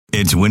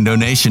It's Window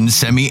Nation's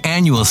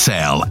semi-annual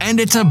sale, and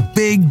it's a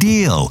big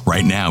deal.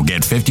 Right now,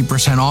 get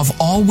 50% off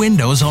all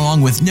windows along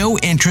with no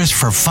interest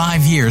for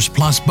 5 years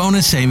plus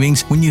bonus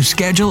savings when you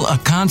schedule a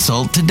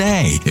consult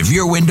today. If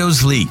your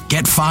windows leak,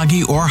 get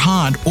foggy or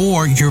hot,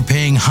 or you're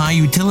paying high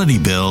utility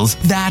bills,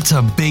 that's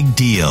a big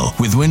deal.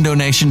 With Window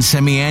Nation's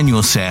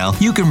semi-annual sale,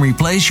 you can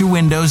replace your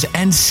windows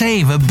and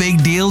save a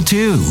big deal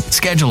too.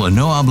 Schedule a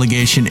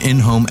no-obligation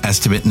in-home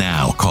estimate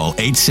now. Call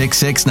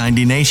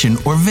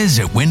 866-90NATION or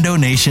visit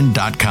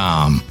windownation.com.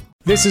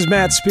 This is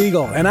Matt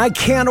Spiegel, and I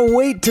can't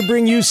wait to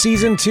bring you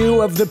Season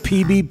 2 of the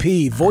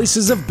PBP,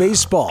 Voices of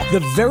Baseball. The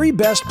very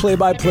best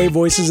play-by-play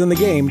voices in the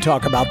game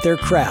talk about their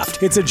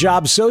craft. It's a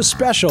job so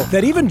special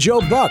that even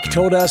Joe Buck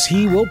told us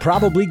he will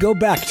probably go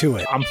back to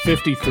it. I'm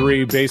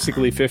 53,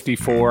 basically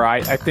 54.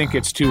 I think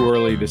it's too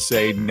early to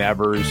say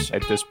nevers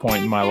at this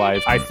point in my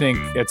life. I think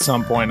at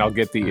some point I'll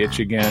get the itch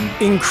again.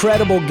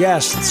 Incredible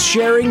guests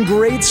sharing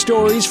great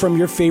stories from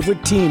your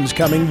favorite teams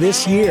coming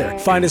this year.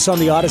 Find us on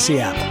the Odyssey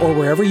app or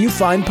wherever you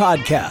find podcasts.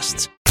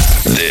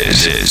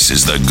 This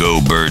is the Go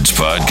Birds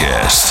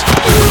Podcast.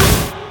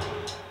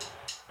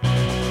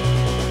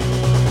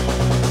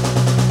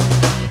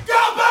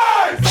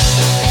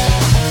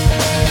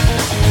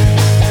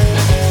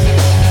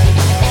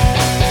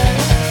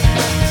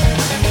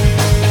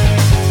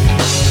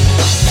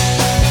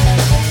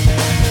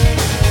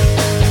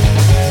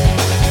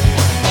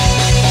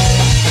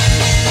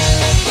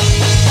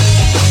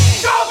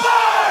 Go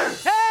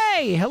Birds!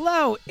 Hey,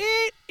 hello.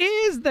 It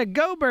is the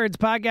Go Birds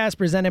Podcast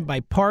presented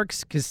by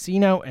Parks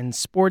Casino and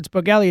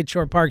Sportsbook. Elliott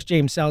Shore Parks,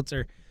 James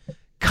Seltzer,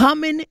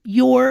 coming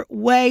your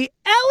way.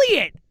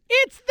 Elliott,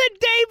 it's the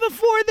day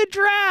before the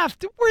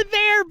draft. We're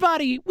there,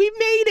 buddy. We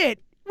made it.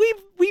 We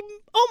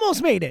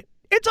almost made it.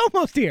 It's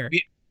almost here.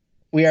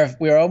 We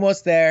are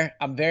almost there.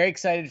 I'm very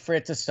excited for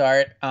it to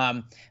start.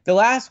 The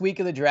last week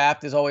of the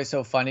draft is always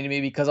so funny to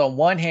me because on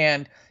one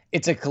hand,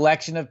 it's a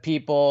collection of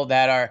people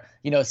that are,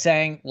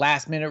 saying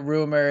last minute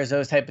rumors,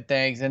 those type of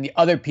things. And the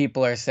other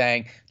people are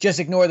saying, just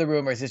ignore the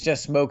rumors. It's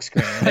just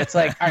smokescreen. And it's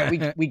like, all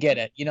right, we get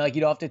it. You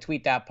don't have to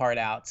tweet that part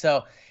out.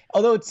 So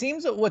although it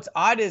seems that what's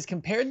odd is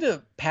compared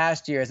to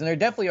past years, and there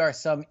definitely are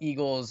some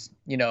Eagles,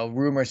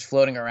 rumors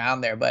floating around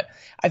there, but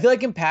I feel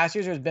like in past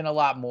years, there's been a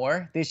lot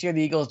more. This year,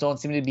 the Eagles don't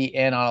seem to be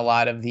in on a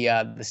lot of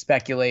the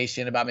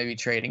speculation about maybe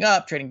trading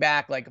up, trading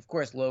back. Like, of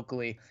course,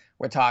 locally,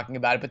 we're talking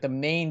about it, but the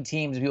main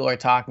teams people are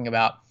talking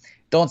about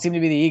don't seem to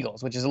be the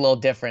Eagles, which is a little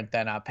different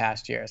than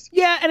past years.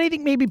 Yeah, and I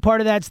think maybe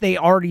part of that's they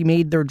already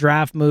made their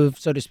draft move,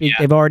 so to speak. Yeah.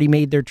 They've already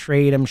made their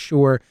trade, I'm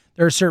sure.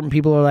 There are certain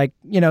people who are like,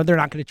 they're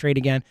not going to trade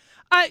again.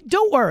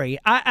 Don't worry.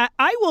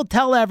 I will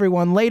tell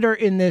everyone later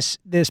in this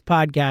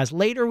podcast,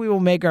 later we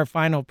will make our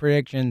final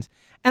predictions,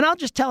 and I'll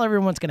just tell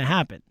everyone what's going to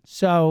happen.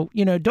 So,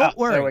 don't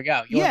worry. There we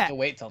go. You'll have to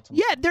wait till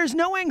tomorrow. Yeah, there's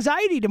no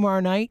anxiety tomorrow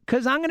night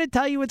because I'm going to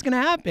tell you what's going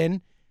to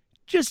happen.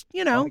 Just,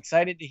 I'm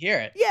excited to hear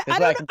it. Yeah,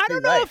 I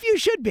don't know if you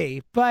should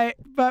be, but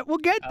we'll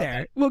get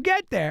there. Okay. We'll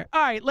get there.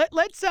 All right,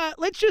 let's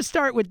just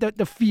start with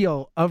the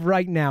feel of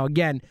right now.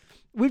 Again,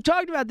 we've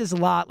talked about this a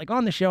lot, like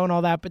on the show and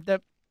all that,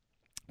 but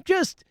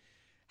just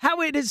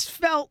how it has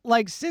felt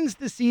like since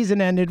the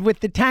season ended with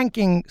the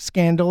tanking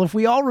scandal, if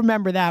we all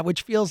remember that,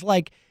 which feels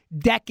like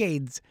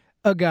decades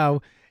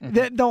ago.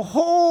 The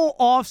whole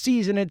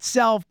offseason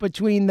itself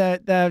between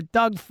the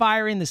Doug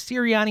firing, the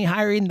Sirianni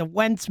hiring, the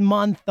Wentz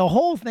month, the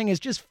whole thing has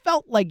just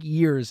felt like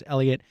years,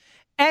 Elliott.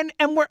 And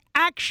we're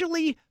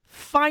actually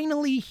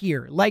finally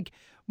here. Like,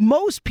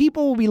 most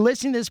people will be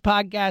listening to this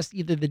podcast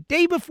either the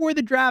day before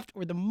the draft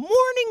or the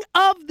morning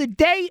of the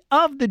day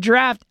of the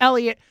draft.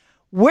 Elliott,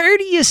 where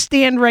do you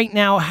stand right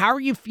now? How are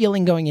you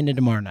feeling going into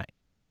tomorrow night?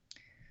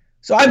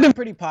 So I've been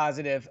pretty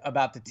positive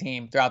about the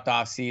team throughout the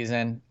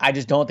offseason. I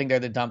just don't think they're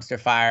the dumpster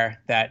fire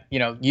that,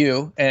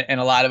 you and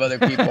a lot of other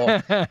people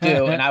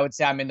do. And I would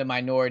say I'm in the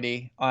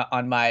minority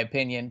on my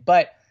opinion.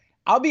 But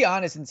I'll be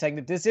honest in saying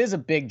that this is a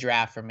big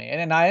draft for me.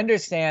 And I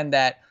understand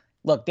that,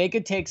 look, they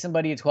could take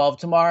somebody at 12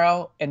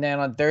 tomorrow, and then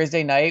on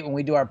Thursday night when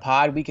we do our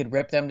pod, we could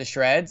rip them to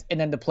shreds, and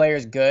then the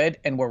player's good,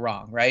 and we're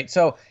wrong, right?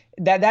 So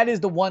that is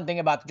the one thing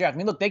about the draft. I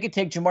mean, look, they could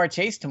take Jamar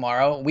Chase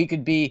tomorrow. We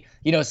could be,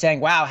 saying,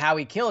 wow, how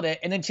he killed it.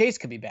 And then Chase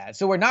could be bad.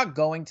 So we're not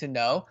going to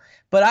know.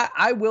 But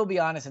I will be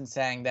honest in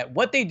saying that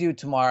what they do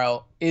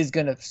tomorrow is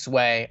going to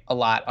sway a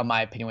lot, on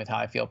my opinion, with how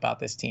I feel about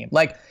this team.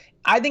 Like,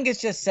 I think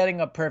it's just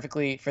setting up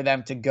perfectly for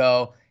them to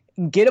go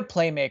get a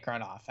playmaker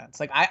on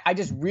offense. Like, I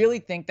just really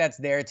think that's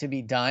there to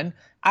be done.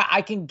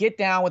 I can get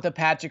down with a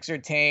Patrick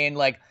Surtain.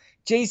 Like,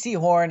 J.C.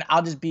 Horn,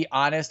 I'll just be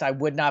honest, I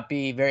would not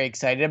be very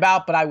excited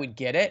about, but I would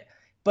get it.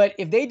 But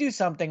if they do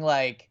something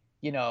like,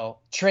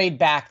 trade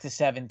back to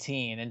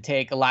 17 and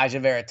take Elijah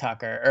Vera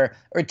Tucker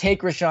or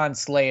take Rashawn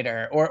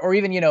Slater or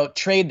even,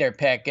 trade their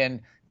pick and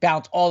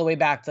bounce all the way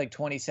back to like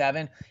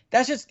 27,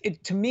 that's just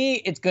it. To me,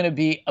 it's going to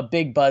be a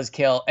big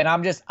buzzkill. And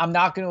I'm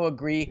not going to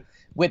agree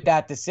with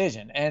that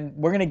decision. And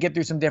we're going to get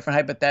through some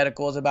different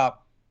hypotheticals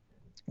about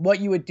what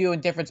you would do in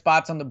different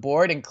spots on the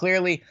board. And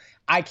clearly,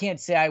 I can't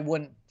say I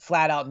wouldn't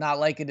flat out not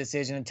like a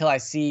decision until I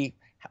see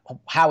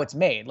how it's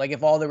made. Like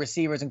if all the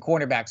receivers and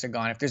cornerbacks are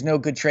gone, if there's no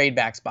good trade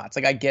back spots,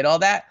 like I get all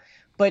that.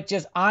 But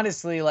just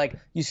honestly, like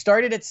you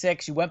started at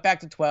 6, you went back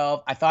to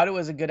 12. I thought it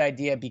was a good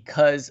idea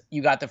because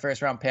you got the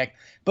first round pick.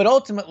 But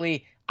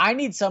ultimately, I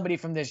need somebody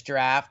from this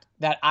draft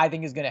that I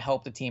think is going to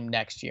help the team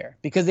next year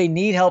because they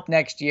need help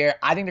next year.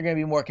 I think they're going to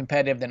be more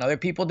competitive than other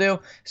people do.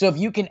 So if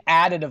you can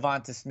add a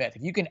Devonta Smith,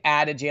 if you can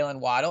add a Jalen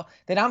Waddle,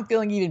 then I'm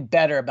feeling even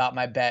better about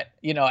my bet,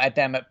 at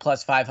them at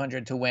plus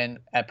 500 to win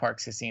at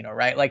Parx Casino,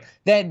 right? Like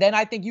then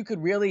I think you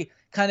could really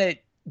kind of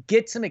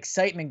get some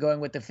excitement going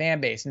with the fan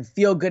base and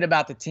feel good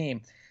about the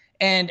team.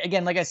 And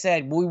again, like I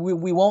said,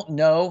 we won't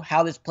know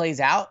how this plays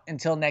out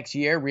until next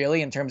year,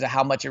 really, in terms of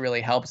how much it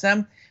really helps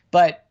them.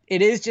 But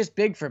it is just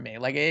big for me.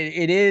 Like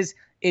it is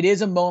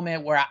a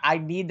moment where I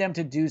need them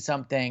to do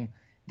something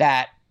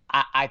that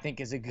I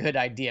think is a good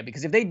idea.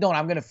 Because if they don't,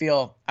 I'm just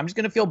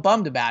going to feel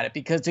bummed about it.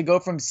 Because to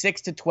go from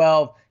 6 to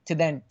 12 to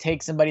then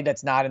take somebody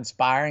that's not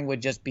inspiring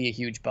would just be a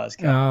huge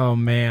buzzkill. Oh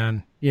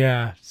man,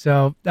 yeah.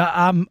 So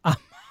I'm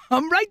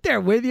right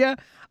there with you.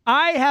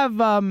 I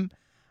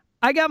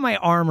got my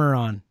armor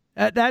on.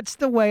 That's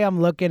the way I'm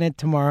looking at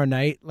tomorrow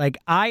night. Like,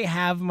 I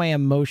have my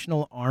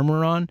emotional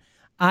armor on.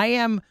 I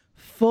am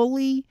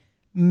fully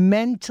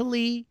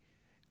mentally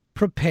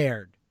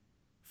prepared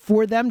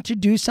for them to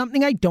do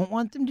something I don't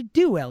want them to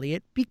do,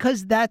 Elliot,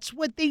 because that's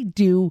what they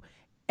do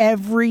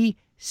every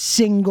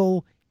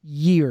single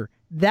year.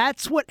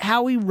 That's what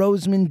Howie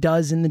Roseman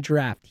does in the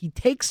draft. He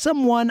takes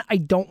someone I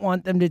don't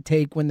want them to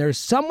take when there's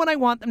someone I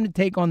want them to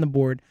take on the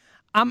board.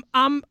 I'm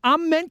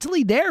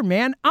mentally there,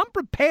 man. I'm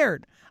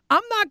prepared.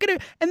 I'm not going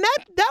to, and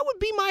that would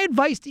be my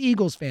advice to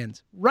Eagles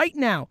fans right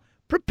now.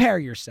 Prepare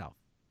yourself.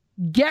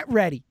 Get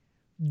ready.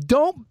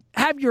 Don't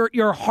have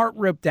your heart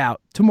ripped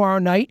out tomorrow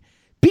night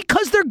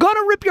because they're going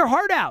to rip your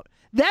heart out.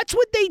 That's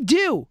what they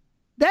do.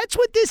 That's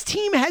what this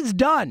team has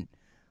done.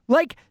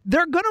 Like,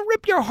 they're going to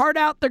rip your heart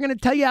out. They're going to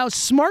tell you how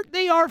smart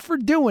they are for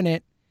doing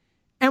it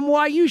and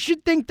why you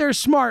should think they're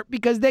smart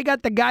because they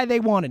got the guy they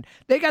wanted.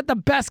 They got the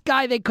best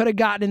guy they could have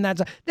gotten in that.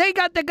 They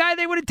got the guy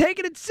they would have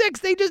taken at 6.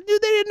 They just knew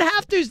they didn't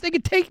have to, so they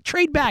could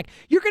trade back.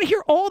 You're going to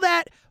hear all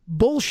that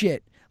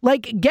bullshit.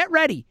 Like, get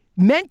ready.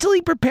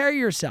 Mentally prepare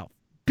yourself.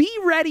 Be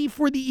ready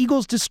for the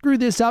Eagles to screw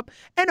this up.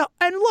 And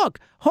look,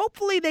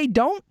 hopefully they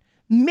don't.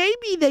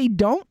 Maybe they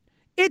don't.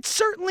 It's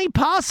certainly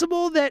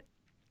possible that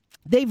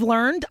they've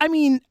learned. I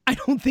mean, I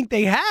don't think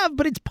they have,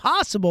 but it's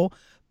possible.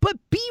 But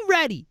be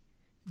ready.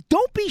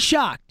 Don't be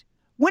shocked.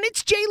 When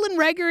it's Jalen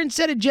Reagor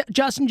instead of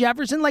Justin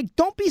Jefferson, like,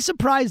 don't be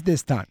surprised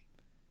this time.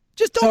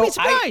 Just don't be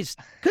surprised,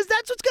 because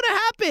that's what's going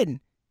to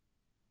happen.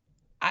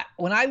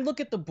 When I look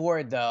at the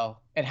board, though,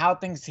 and how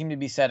things seem to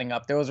be setting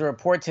up, there was a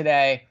report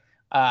today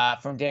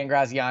from Dan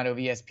Graziano of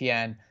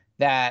ESPN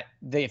that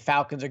the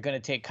Falcons are going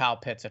to take Kyle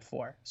Pitts at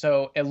 4.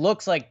 So it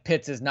looks like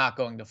Pitts is not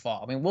going to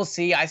fall. I mean, we'll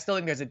see. I still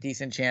think there's a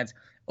decent chance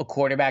a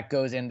quarterback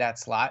goes in that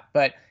slot.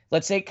 But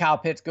let's say Kyle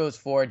Pitts goes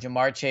 4,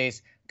 Jamar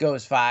Chase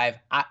goes 5.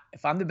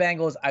 If I'm the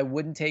Bengals, I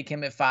wouldn't take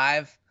him at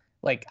 5.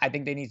 Like, I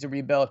think they need to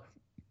rebuild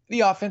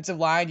the offensive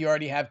line. You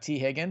already have T.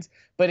 Higgins.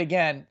 But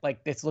again,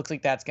 like, this looks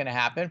like that's going to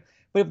happen.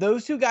 But if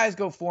those two guys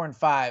go 4 and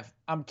 5,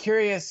 I'm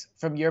curious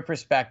from your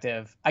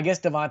perspective, I guess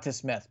Devonta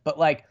Smith. But,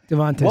 like,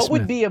 what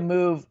would be a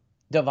move,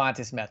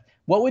 Devonta Smith?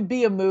 What would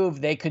be a move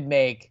they could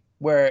make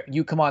where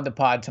you come on the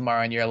pod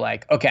tomorrow and you're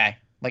like, okay,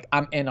 like,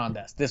 I'm in on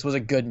this. This was a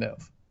good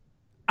move.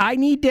 I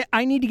need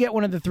to get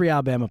one of the 3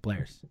 Alabama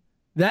players.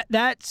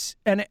 That's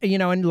and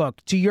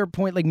look, to your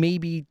point, like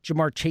maybe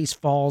Jamar Chase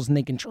falls and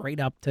they can trade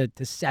up to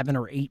 7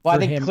 or 8 well,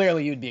 for him. I think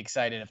clearly you'd be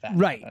excited if that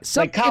right. happened.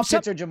 Like Kyle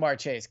Pitts or Jamar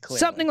Chase, clearly.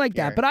 Something like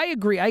that. But I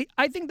agree.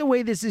 I think the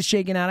way this is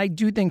shaking out, I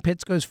do think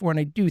Pitts goes 4 and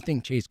I do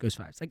think Chase goes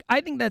 5. It's like, I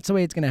think that's the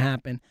way it's going to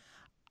happen.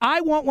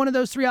 I want one of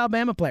those 3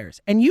 Alabama players.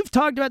 And you've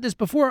talked about this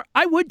before.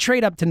 I would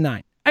trade up to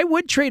 9. I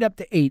would trade up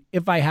to 8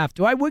 if I have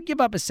to. I would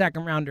give up a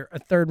 2nd rounder, a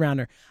 3rd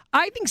rounder.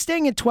 I think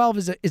staying at 12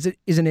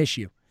 is an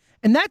issue.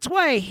 And that's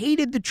why I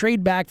hated the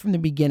trade back from the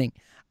beginning.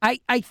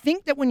 I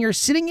think that when you're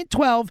sitting at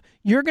 12,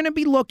 you're going to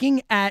be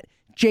looking at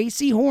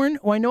J.C. Horn,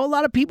 who I know a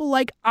lot of people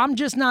like. I'm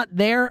just not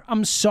there.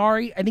 I'm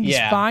sorry. I think he's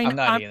fine. I'm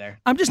not either.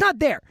 I'm just not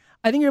there.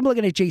 I think you're going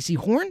to be looking at J.C.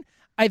 Horn.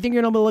 I think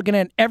you're going to be looking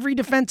at every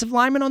defensive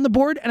lineman on the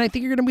board, and I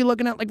think you're going to be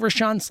looking at like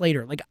Rashawn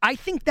Slater. Like, I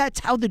think that's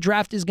how the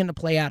draft is going to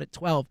play out at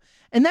 12.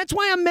 And that's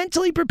why I'm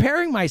mentally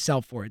preparing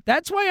myself for it.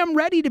 That's why I'm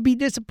ready to be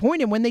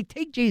disappointed when they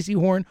take J.C.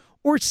 Horn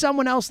or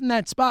someone else in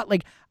that spot.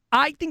 Like,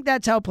 I think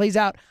that's how it plays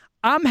out.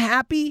 I'm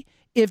happy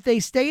if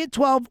they stay at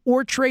 12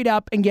 or trade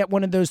up and get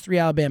one of those 3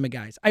 Alabama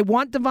guys. I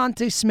want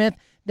Devonta Smith.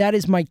 That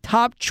is my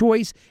top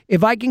choice.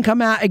 If I can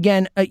come out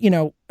again,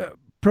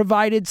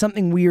 provided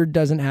something weird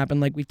doesn't happen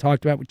like we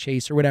talked about with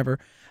Chase or whatever.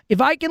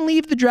 If I can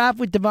leave the draft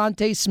with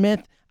Devonta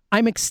Smith,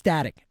 I'm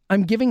ecstatic.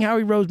 I'm giving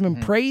Howie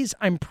Roseman praise.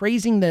 I'm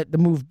praising the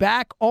move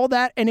back, all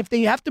that. And if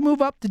they have to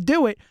move up to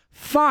do it,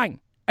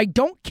 fine. I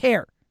don't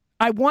care.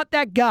 I want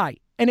that guy.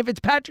 And if it's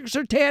Patrick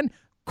Surtain,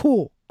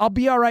 cool. I'll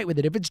be all right with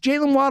it. If it's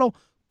Jalen Waddle,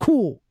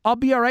 cool. I'll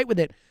be all right with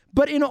it.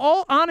 But in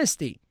all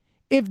honesty,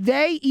 if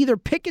they either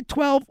pick at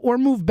 12 or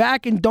move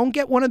back and don't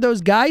get one of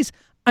those guys,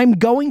 I'm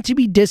going to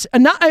be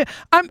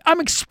I'm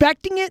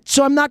expecting it,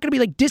 so I'm not going to be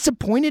like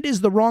disappointed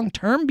is the wrong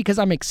term because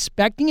I'm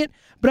expecting it,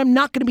 but I'm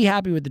not going to be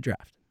happy with the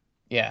draft.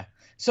 Yeah.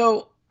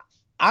 So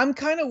I'm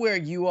kind of where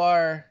you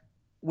are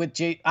with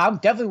I'm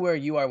definitely where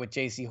you are with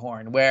JC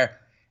Horn, where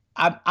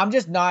I'm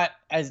just not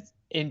as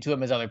into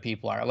him as other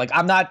people are. Like,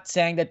 I'm not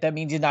saying that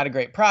means he's not a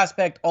great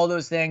prospect, all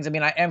those things. I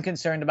mean, I am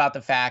concerned about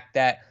the fact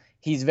that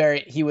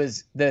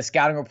the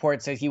scouting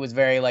report says he was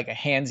very like a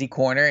handsy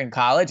corner in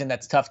college, and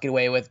that's tough to get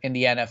away with in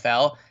the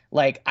NFL.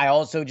 Like, I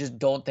also just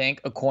don't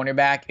think a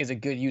cornerback is a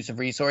good use of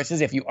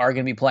resources if you are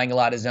going to be playing a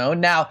lot of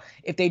zone. Now,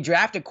 if they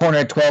draft a corner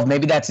at 12,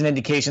 maybe that's an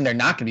indication they're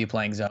not going to be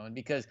playing zone,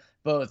 because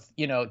both,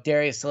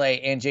 Darius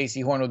Slay and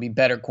JC Horn would be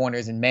better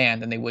corners in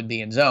man than they would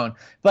be in zone.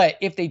 But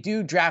if they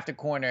do draft a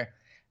corner,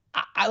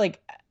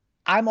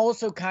 I'm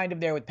also kind of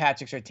there with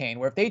Patrick Surtain,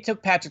 where if they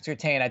took Patrick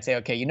Surtain, I'd say,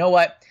 okay, you know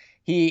what?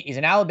 He's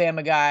an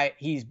Alabama guy.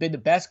 He's been the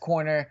best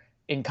corner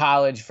in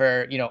college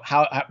for,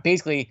 how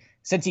basically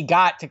since he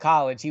got to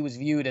college, he was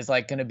viewed as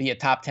like going to be a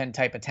top 10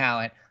 type of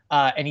talent.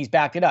 And he's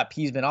backed it up.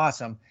 He's been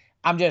awesome.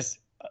 I'm just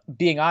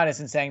being honest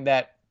and saying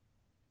that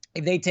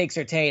if they take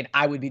Surtain,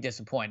 I would be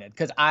disappointed,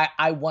 because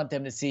I want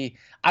them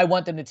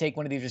to take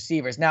one of these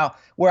receivers. Now,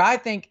 where I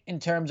think in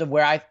terms of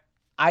where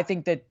I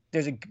think that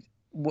there's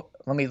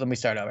let me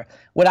start over.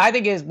 What I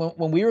think is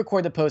when we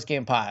record the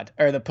post-game pod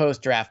or the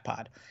post-draft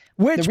pod,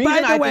 which,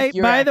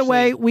 by the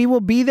way, we will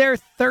be there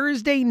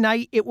Thursday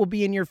night. It will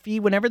be in your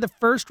feed whenever the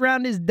first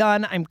round is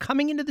done. I'm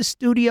coming into the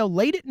studio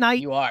late at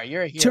night. You're a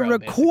hero, to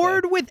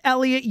record with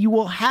Elliot. You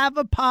will have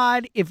a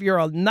pod. If you're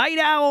a night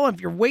owl,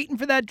 if you're waiting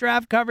for that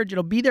draft coverage,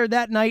 it'll be there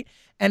that night.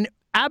 And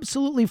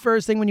absolutely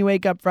first thing when you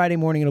wake up Friday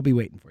morning, it'll be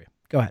waiting for you.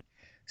 Go ahead.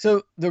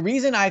 So the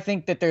reason I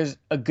think that there's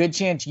a good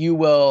chance you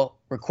will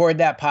record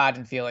that pod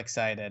and feel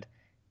excited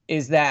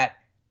is that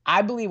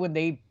I believe when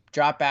they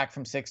drop back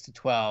from 6 to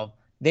 12,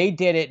 they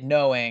did it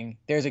knowing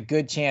there's a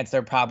good chance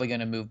they're probably going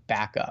to move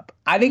back up.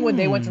 I think when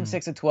they went from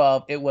 6 to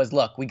 12, it was,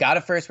 look, we got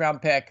a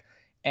first-round pick,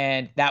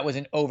 and that was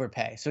an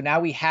overpay. So now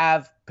we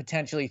have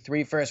potentially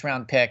 3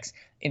 first-round picks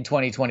in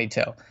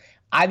 2022.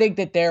 I think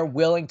that they're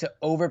willing to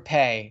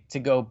overpay to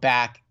go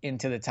back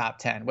into the top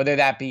 10, whether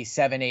that be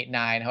 7, 8,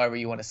 9, however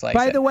you want to slice it.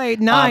 By the way,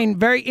 9,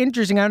 very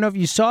interesting. I don't know if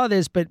you saw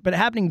this, but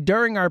happening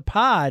during our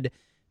pod,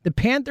 the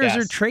Panthers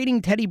are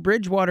trading Teddy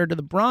Bridgewater to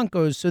the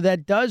Broncos, so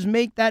that does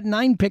make that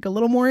 9 pick a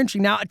little more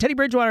interesting. Now, Teddy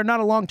Bridgewater, not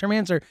a long-term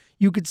answer.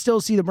 You could still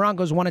see the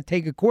Broncos want to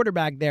take a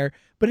quarterback there,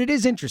 but it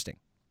is interesting.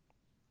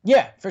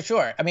 Yeah, for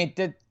sure. I mean,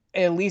 it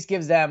at least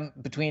gives them,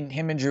 between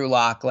him and Drew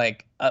Lock,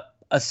 like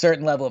a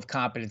certain level of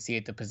competency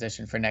at the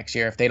position for next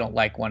year if they don't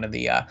like one of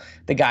the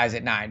guys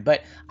at 9.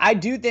 But I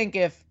do think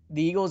if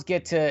the Eagles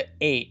get to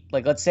 8,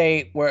 like let's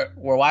say we're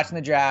watching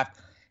the draft,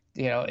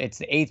 it's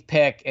the 8th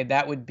pick, and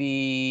that would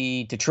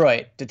be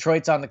Detroit.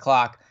 Detroit's on the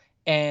clock,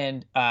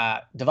 and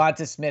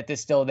Devonta Smith is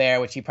still there,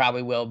 which he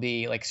probably will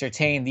be. Like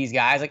Surtain, these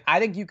guys. Like, I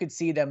think you could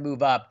see them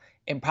move up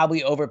and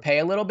probably overpay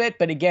a little bit.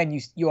 But again,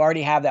 you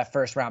already have that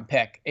first-round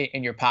pick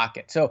in your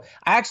pocket. So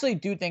I actually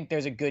do think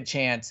there's a good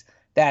chance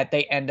that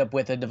they end up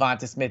with a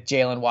Devonta Smith,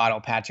 Jalen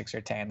Waddle, Patrick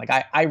Surtain. Like,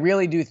 I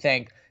really do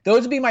think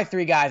those would be my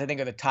 3 guys I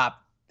think are the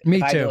top. Me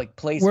if too. I had to,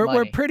 place we're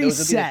money, pretty those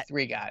would set. be the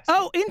 3 guys.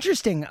 Oh,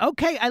 interesting.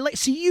 Okay,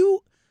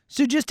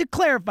 So just to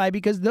clarify,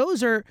 because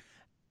those are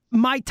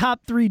my top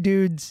 3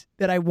 dudes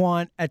that I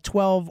want at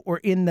 12 or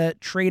in the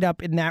trade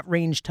up in that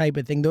range type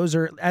of thing. Those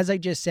are, as I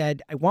just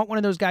said, I want one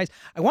of those guys.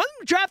 I want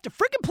them to draft a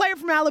freaking player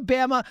from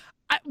Alabama.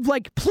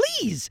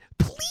 Please,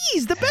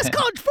 the best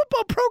college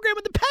football program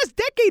in the past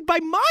decade by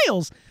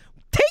miles.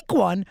 Take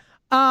one.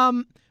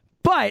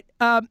 But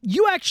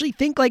you actually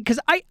think, because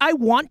I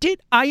want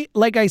it.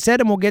 Like I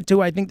said, and we'll get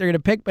to, I think they're going to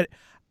pick, but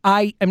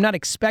I am not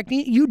expecting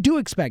it. You do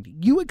expect it.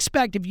 You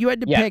expect if you had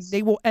to pick,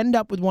 they will end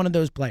up with one of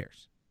those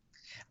players.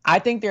 I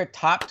think their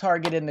top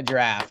target in the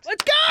draft.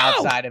 Let's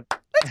go!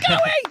 Let's go,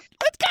 A!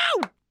 Let's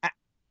go!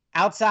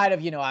 Outside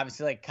of,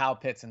 obviously like Kyle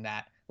Pitts and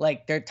that,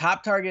 like their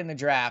top target in the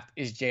draft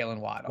is Jalen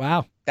Waddle.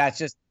 Wow.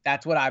 That's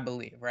what I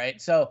believe,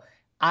 right? So,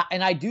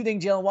 I do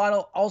think Jalen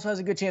Waddle also has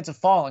a good chance of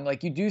falling.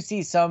 Like, you do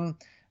see some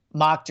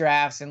mock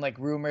drafts and like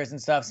rumors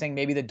and stuff saying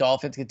maybe the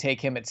Dolphins could take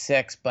him at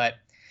 6, but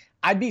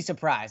I'd be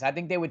surprised. I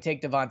think they would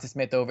take Devonta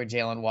Smith over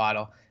Jalen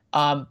Waddle.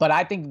 But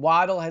I think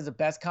Waddle has the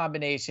best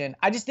combination.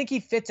 I just think he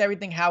fits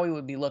everything Howie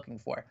would be looking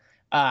for.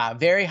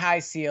 Very high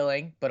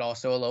ceiling, but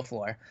also a low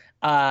floor.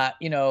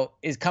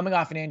 Is coming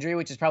off an injury,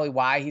 which is probably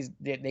why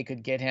they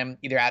could get him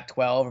either at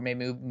 12 or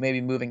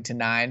maybe moving to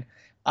 9.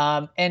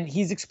 And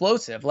he's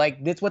explosive.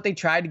 Like, that's what they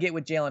tried to get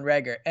with Jalen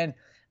Reagor. And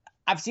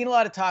I've seen a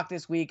lot of talk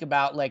this week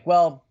about like,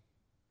 well,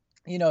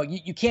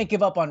 you can't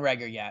give up on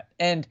Reagor yet.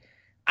 And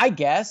I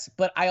guess,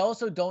 but I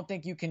also don't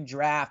think you can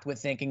draft with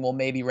thinking, well,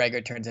 maybe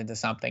Reagor turns into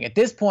something. At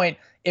this point,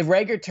 if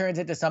Reagor turns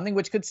into something,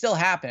 which could still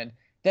happen,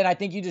 then I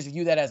think you just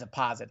view that as a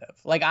positive.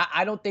 Like,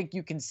 I don't think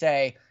you can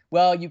say,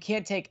 well, you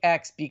can't take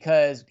X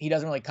because he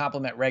doesn't really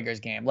complement Reagor's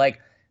game. Like,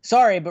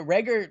 sorry, but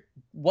Reagor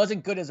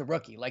wasn't good as a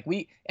rookie. Like,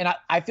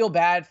 I feel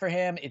bad for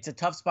him. It's a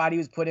tough spot he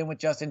was put in with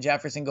Justin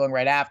Jefferson going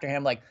right after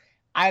him. Like,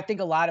 I think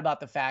a lot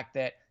about the fact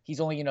that he's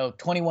only,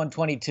 21,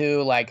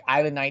 22. Like, I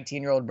have a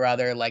 19-year-old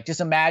brother. Like,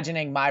 just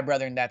imagining my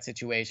brother in that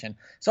situation.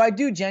 So I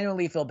do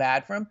genuinely feel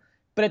bad for him.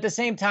 But at the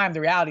same time,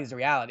 the reality is the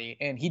reality.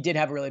 And he did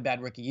have a really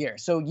bad rookie year.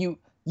 So you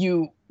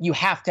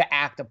have to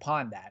act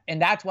upon that.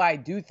 And that's why I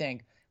do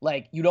think,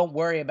 like, you don't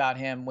worry about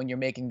him when you're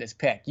making this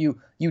pick. You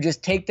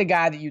just take the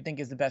guy that you think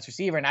is the best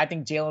receiver. And I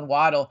think Jalen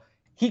Waddle,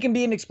 he can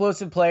be an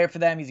explosive player for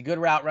them. He's a good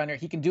route runner.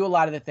 He can do a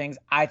lot of the things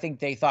I think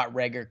they thought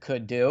Reagor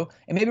could do.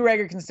 And maybe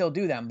Reagor can still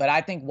do them. But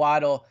I think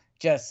Waddle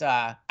just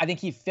I think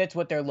he fits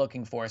what they're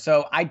looking for.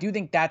 So I do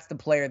think that's the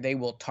player they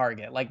will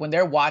target. Like, when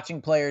they're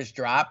watching players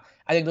drop,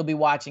 I think they'll be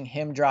watching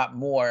him drop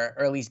more,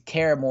 or at least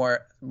care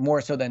more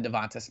so than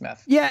Devonta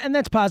Smith. Yeah, and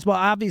that's possible.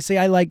 Obviously,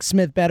 I like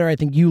Smith better. I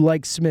think you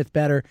like Smith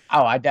better.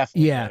 Oh, I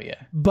definitely do,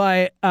 yeah.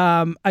 But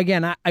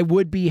again, I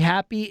would be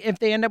happy if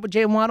they end up with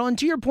Jalen Waddle. And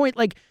to your point,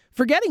 like,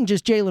 forgetting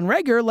just Jalen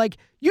Reagor, like,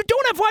 you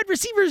don't have wide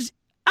receivers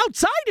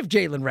outside of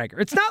Jalen Reagor.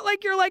 It's not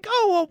like you're like,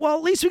 oh, well,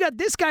 at least we got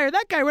this guy or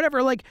that guy or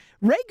whatever. Like,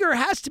 Reagor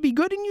has to be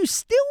good, and you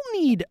still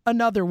need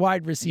another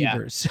wide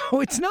receiver. Yeah. So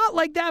it's not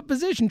like that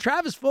position.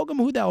 Travis Fulgham,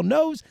 who the hell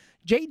knows?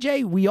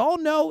 JJ, we all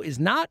know, is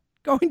not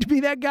going to be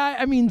that guy.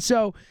 I mean,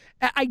 so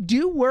I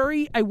do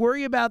worry. I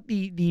worry about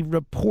the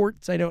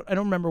reports. I don't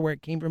remember where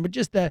it came from, but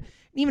just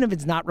even if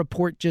it's not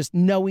report, just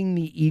knowing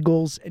the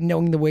Eagles and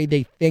knowing the way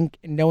they think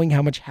and knowing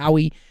how much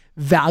Howie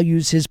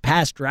values his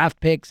past draft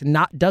picks and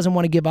doesn't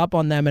want to give up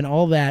on them and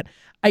all that.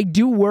 I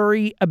do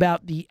worry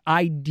about the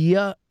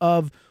idea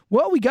of,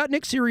 well, we got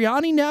Nick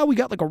Sirianni now. We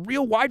got like a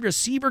real wide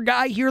receiver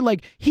guy here.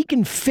 Like, he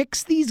can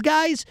fix these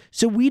guys,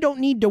 so we don't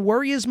need to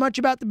worry as much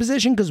about the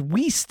position because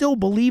we still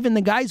believe in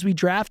the guys we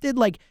drafted.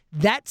 Like,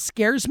 that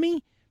scares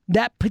me,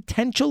 that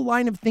potential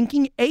line of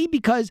thinking, A,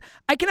 because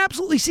I can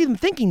absolutely see them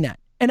thinking that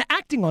and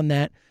acting on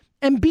that,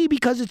 and B,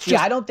 because it's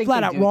just I don't think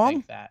flat they out do wrong.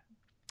 Think that.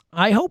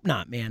 I hope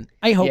not, man.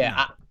 I hope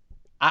not.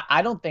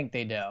 I don't think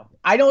they do.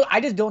 I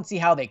just don't see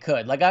how they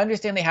could. Like, I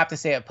understand they have to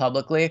say it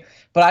publicly,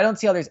 but I don't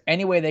see how there's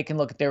any way they can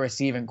look at their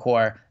receiving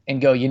core and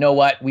go, you know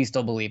what, we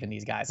still believe in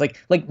these guys. Like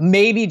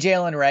maybe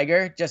Jalen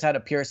Reagor just had a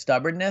pure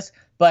stubbornness,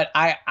 but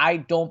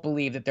I don't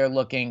believe that they're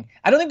looking.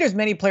 I don't think there's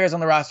many players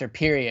on the roster,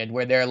 period,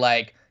 where they're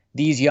like,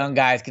 these young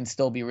guys can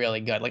still be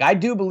really good. Like, I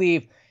do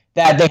believe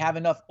that they have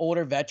enough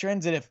older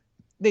veterans that if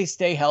they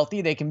stay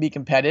healthy, they can be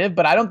competitive,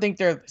 but I don't think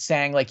they're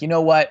saying, like, you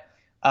know what,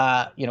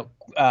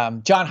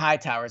 John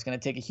Hightower is going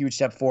to take a huge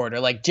step forward, or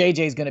like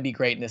JJ is going to be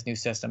great in this new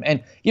system.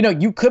 And,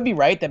 you could be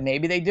right that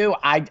maybe they do.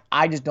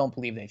 I just don't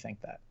believe they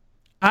think that.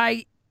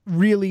 I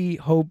really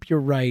hope you're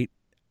right.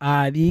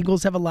 The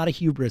Eagles have a lot of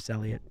hubris,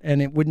 Elliot,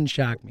 and it wouldn't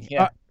shock me.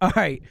 Yeah. All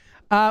right.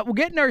 We'll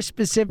get into our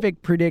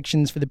specific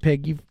predictions for the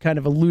pick. You've kind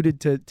of alluded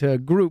to a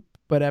group,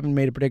 but haven't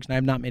made a prediction. I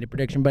have not made a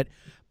prediction,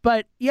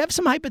 but you have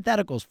some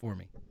hypotheticals for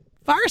me.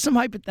 Fire some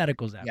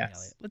hypotheticals at me,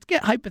 Elliot. Let's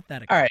get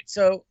hypothetical. All right.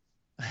 So,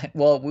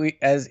 well,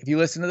 if you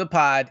listen to the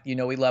pod, we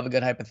love a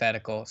good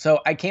hypothetical.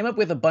 So I came up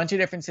with a bunch of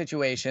different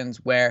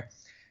situations where,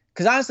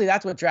 because honestly,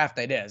 that's what draft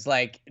night is.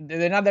 Like,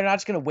 they're not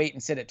just going to wait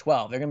and sit at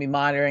 12. They're going to be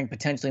monitoring,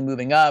 potentially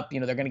moving up. They're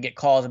going to get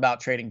calls about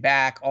trading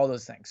back, all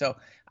those things. So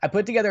I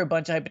put together a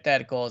bunch of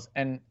hypotheticals,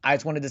 and I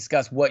just want to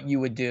discuss what you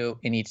would do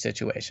in each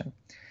situation.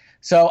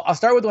 So I'll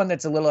start with one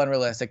that's a little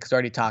unrealistic because I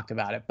already talked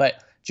about it.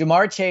 But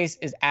Ja'Marr Chase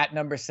is at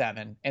number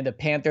 7, and the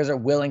Panthers are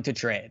willing to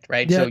trade,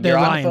 right? Yeah, so you're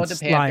on Lions, the phone with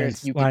the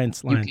Panthers.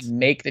 Lions. You can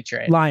make the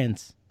trade.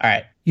 Lions. All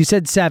right. You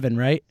said 7,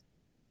 right?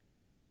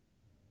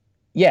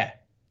 Yeah.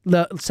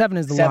 7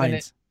 is the 7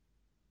 Lions.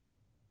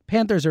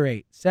 Panthers are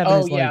 8. 7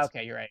 is Lions. Oh, yeah.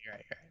 Okay. You're right.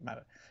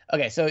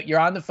 Okay. So you're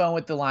on the phone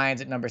with the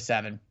Lions at number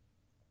 7,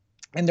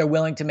 and they're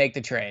willing to make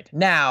the trade.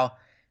 Now,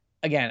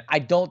 again,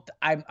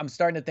 I'm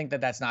starting to think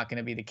that that's not going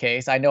to be the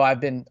case. I know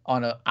I've been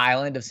on an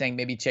island of saying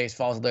maybe Chase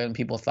falls lower than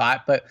people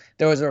thought, but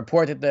there was a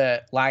report that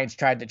the Lions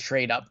tried to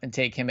trade up and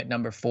take him at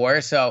number 4.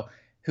 So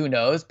who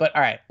knows? But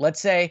all right, let's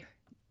say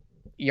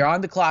you're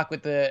on the clock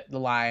with the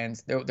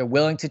Lions. They're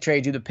willing to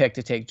trade you the pick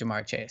to take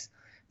Ja'Marr Chase.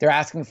 They're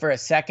asking for a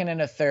 2nd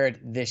and a 3rd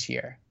this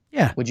year.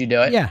 Yeah. Would you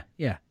do it? Yeah.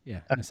 In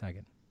a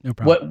 2nd. No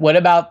problem. What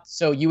about,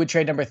 so you would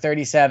trade number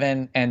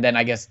 37 and then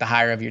I guess the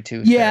higher of your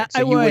 2? Yeah, so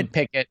you would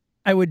pick it.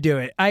 I would do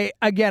it. I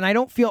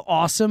don't feel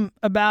awesome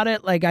about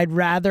it. Like, I'd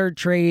rather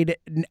trade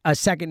a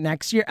 2nd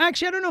next year.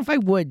 Actually, I don't know if I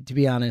would, to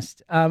be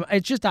honest.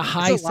 It's just a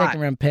high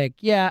 2nd round pick.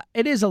 Yeah,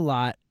 it is a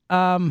lot.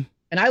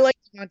 And I like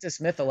Devonta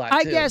Smith a lot, too.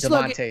 I guess,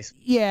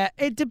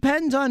 it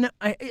depends on,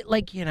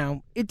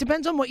 it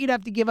depends on what you'd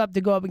have to give up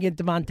to go up and get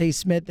Devonta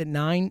Smith at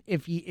 9.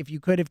 If you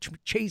could, if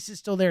Chase is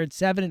still there at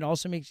 7, it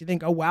also makes you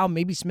think, oh, wow,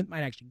 maybe Smith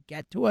might actually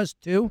get to us,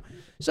 too.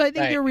 So I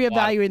think you're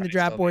reevaluating the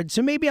draft board.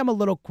 So maybe I'm a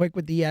little quick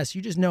with the yes.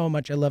 You just know how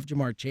much I love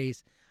Ja'Marr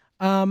Chase.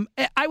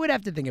 I would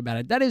have to think about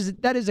it. That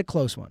is a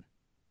close one.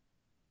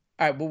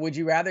 All right, well, would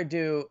you rather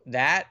do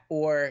that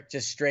or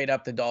just straight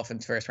up the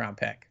Dolphins' 1st round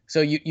pick?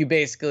 So you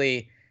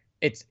basically...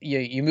 It's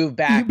you move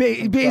back.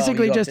 You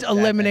basically just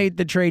eliminate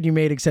the trade you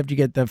made, except you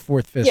get the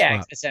 4th, 5th spot.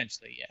 Yeah,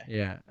 essentially, yeah.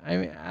 Yeah, I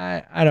mean,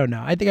 I don't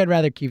know. I think I'd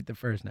rather keep the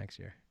 1st next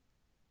year.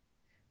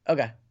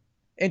 Okay.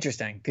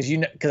 Interesting,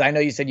 because I know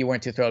you said you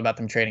weren't too thrilled about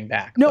them trading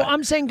back. No, but,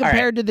 I'm saying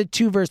compared to the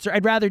 2 versus 3,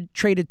 I'd rather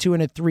trade a 2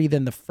 and a 3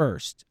 than the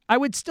first. I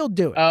would still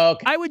do it. Oh,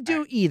 okay. I would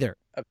do either.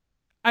 Okay.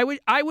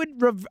 I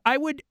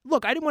would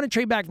look. I didn't want to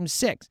trade back from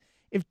 6.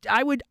 If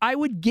I would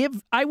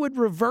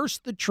reverse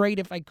the trade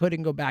if I could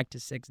and go back to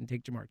 6 and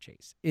take Ja'Marr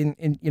Chase.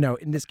 In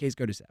this case,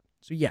 go to 7.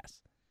 So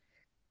yes,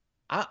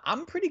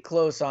 I'm pretty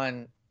close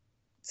on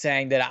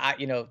saying that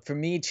for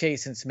me,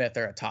 Chase and Smith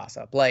are a toss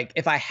up. Like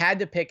if I had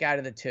to pick out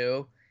of the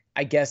 2,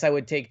 I guess I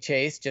would take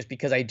Chase just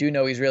because I do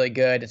know he's really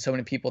good and so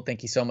many people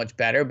think he's so much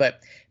better. But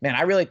man,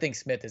 I really think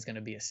Smith is going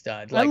to be a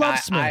stud. Like, I love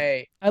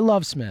Smith. I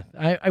love Smith.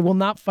 I will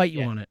not fight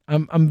you on it.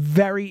 I'm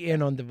very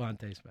in on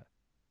Devontae Smith.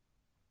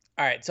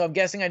 All right, so I'm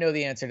guessing I know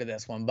the answer to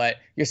this one, but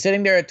you're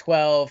sitting there at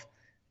 12,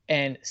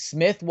 and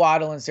Smith,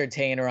 Waddle, and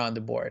Surtain are on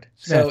the board.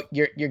 Smith. So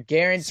you're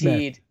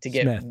guaranteed to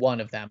get Smith. one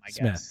of them, I guess,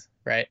 Smith.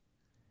 right?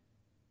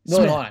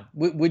 Smith. Hold on.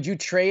 Would you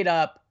trade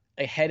up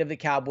ahead of the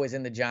Cowboys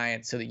and the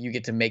Giants so that you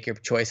get to make your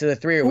choice of the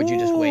 3, or would you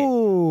just wait?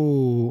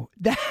 Ooh,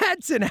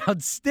 that's an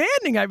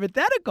outstanding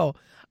hypothetical.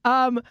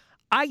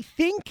 I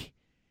think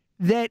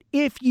that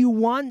if you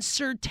want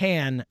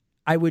Surtain,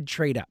 I would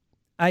trade up.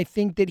 I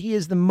think that he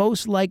is the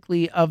most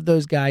likely of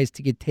those guys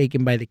to get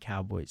taken by the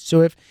Cowboys.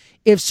 So if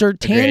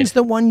Surtain's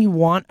the one you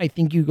want, I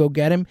think you go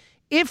get him.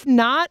 If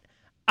not,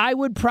 I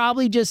would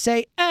probably just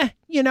say,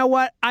 you know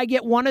what? I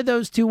get one of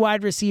those 2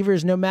 wide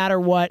receivers no matter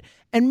what.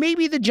 And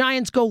maybe the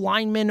Giants go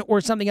lineman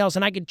or something else,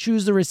 and I could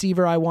choose the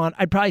receiver I want.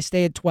 I'd probably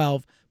stay at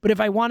 12. But if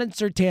I wanted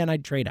Surtain,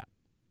 I'd trade up.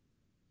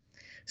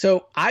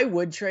 So I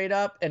would trade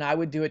up, and I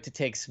would do it to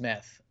take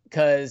Smith.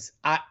 Because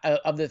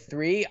of the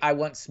 3, I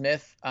want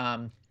Smith.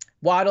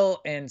 Waddle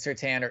and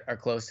Surtain are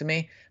close to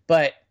me,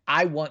 but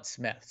I want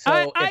Smith.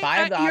 So if I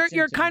have the option,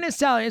 you're kind of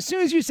selling. As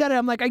soon as you said it,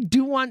 I'm like, I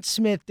do want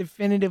Smith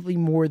definitively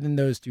more than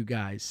those 2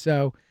 guys.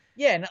 So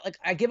yeah, and like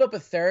I give up a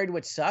 3rd,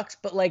 which sucks.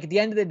 But like at the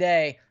end of the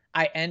day,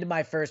 I end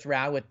my first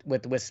round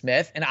with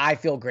Smith, and I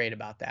feel great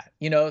about that.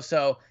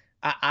 So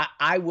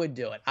I would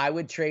do it. I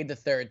would trade the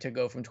 3rd to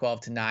go from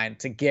 12 to 9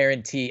 to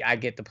guarantee I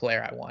get the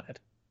player I wanted.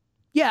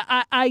 Yeah,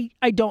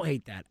 I don't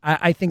hate that.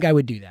 I think I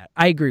would do that.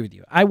 I agree with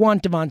you. I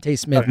want Devontae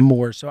Smith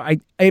more, so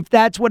if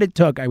that's what it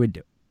took, I would do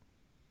it.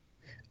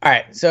 All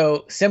right,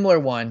 so similar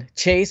one.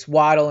 Chase,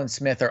 Waddle, and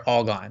Smith are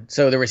all gone.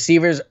 So the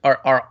receivers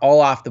are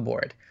all off the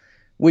board.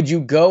 Would you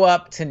go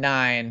up to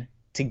 9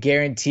 to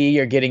guarantee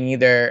you're getting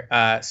either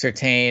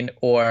Surtain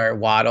or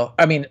Waddle?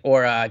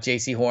 Or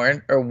J.C.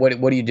 Horn, or what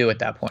do you do at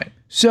that point?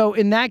 So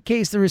in that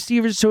case, the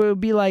receivers. So it would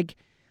be like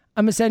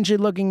I'm essentially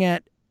looking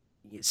at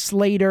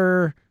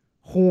Slater,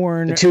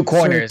 Horn, the 2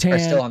 corners Surtain. are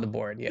still on the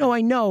board. Yeah. No, I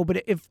know,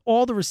 but if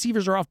all the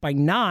receivers are off by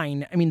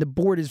 9, the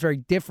board is very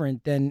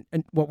different than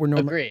what we're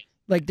normally. Agreed.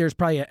 Like there's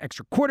probably an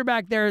extra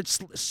quarterback there.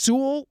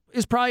 Sewell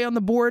is probably on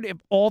the board if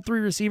all 3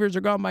 receivers are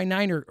gone by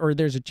 9, or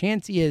there's a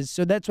chance he is.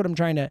 So that's what I'm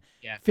trying to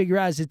figure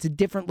out. Is it's a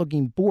different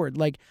looking board.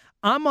 Like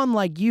I'm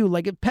unlike you.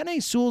 Like if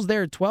Penei Sewell's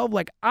there at 12,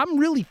 like I'm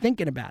really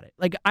thinking about it.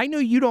 Like I know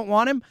you don't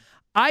want him.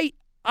 I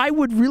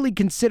would really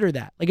consider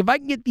that. Like if I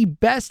can get the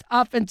best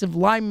offensive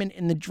lineman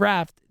in the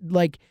draft,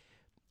 like.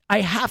 I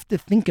have to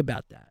think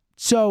about that.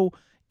 So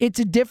it's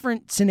a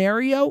different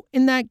scenario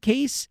in that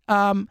case.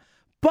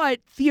 But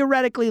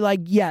theoretically,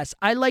 like, yes,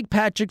 I like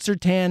Patrick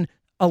Surtain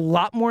a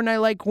lot more than I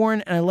like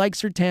Horn, and I like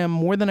Surtain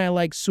more than I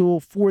like Sewell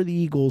for the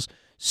Eagles.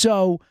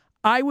 So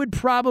I would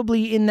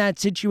probably, in that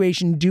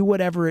situation, do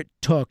whatever it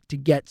took to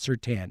get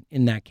Surtain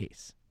in that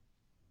case.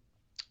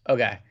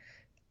 Okay.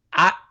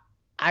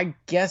 I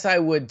guess I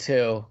would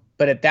too.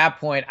 But at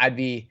that point,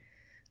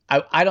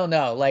 I don't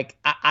know. Like,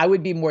 I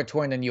would be more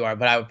torn than you are,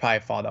 but I would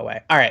probably fall that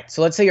way. All right,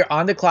 so let's say you're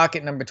on the clock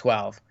at number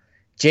 12.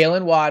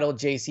 Jalen Waddle,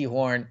 J.C.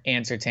 Horn,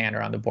 and Surtain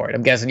are on the board.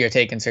 I'm guessing you're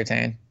taking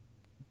Surtain.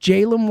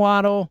 Jalen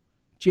Waddle,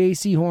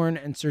 J.C. Horn,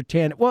 and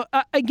Surtain. Well,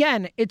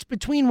 again, it's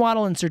between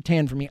Waddle and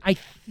Surtain for me. I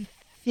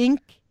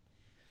think.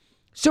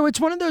 So it's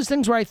one of those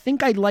things where I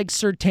think I like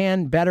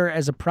Surtain better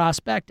as a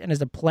prospect and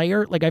as a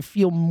player. Like, I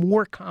feel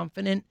more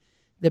confident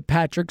that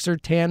Patrick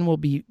Surtain will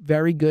be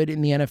very good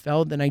in the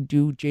NFL than I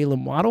do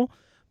Jalen Waddle.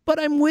 But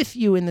I'm with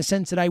you in the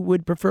sense that I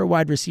would prefer a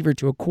wide receiver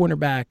to a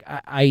cornerback.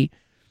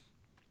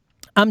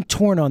 I'm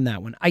torn on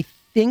that one. I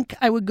think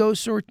I would go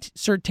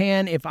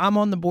Surtain if I'm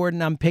on the board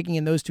and I'm picking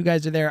and those 2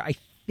 guys are there. I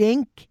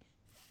think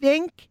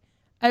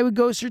I would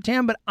go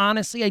Surtain, but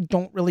honestly, I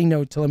don't really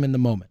know till I'm in the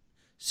moment.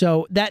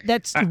 So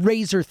that's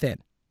razor thin.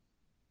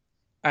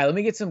 All right, let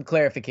me get some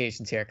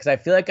clarifications here because I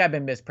feel like I've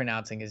been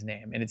mispronouncing his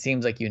name, and it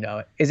seems like you know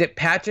it. Is it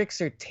Patrick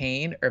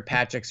Surtain or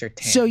Patrick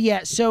Surtain? So,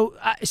 yeah. So,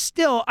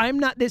 still,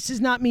 this is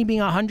not me being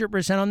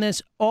 100% on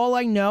this. All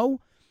I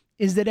know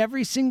is that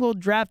every single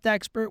draft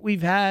expert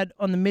we've had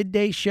on the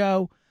midday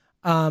show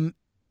has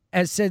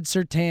said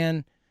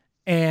Surtain,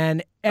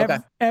 and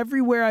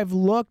everywhere I've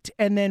looked,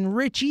 and then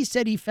Richie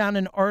said he found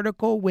an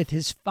article with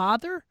his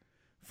father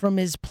from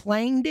his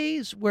playing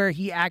days where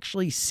he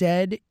actually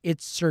said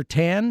it's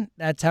Surtain.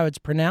 That's how it's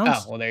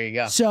pronounced. Oh, well, there you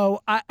go.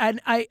 So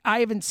I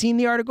haven't seen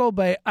the article,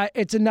 but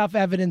it's enough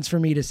evidence for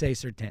me to say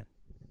Surtain.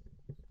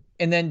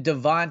 and then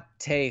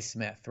Devontae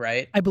Smith,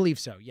 right? I believe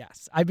so.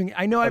 Yes,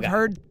 I know I've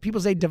heard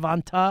people say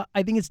Devonta.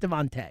 I think it's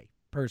Devontae.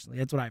 Personally,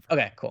 that's what I've heard.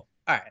 Okay, cool.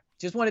 All right,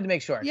 just wanted to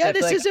make sure. Yeah,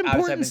 this is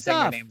important I've been saying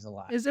stuff. their names a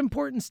lot. It's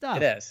important stuff.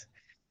 It is.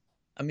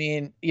 I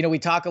mean, we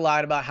talk a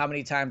lot about how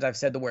many times I've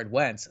said the word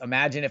Wentz.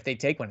 Imagine if they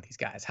take one of these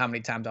guys, how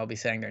many times I'll be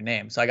saying their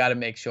name. So I got to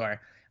make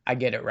sure I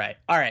get it right.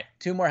 All right,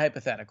 2 more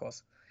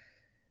hypotheticals.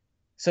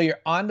 So you're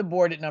on the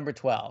board at number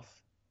 12.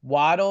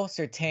 Waddle,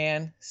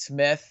 Surtain,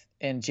 Smith,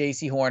 and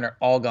J.C. Horn are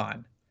all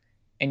gone,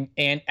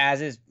 and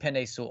as is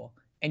Penei Sewell.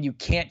 And you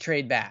can't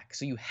trade back,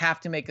 so you have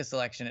to make a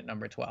selection at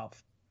number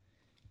 12.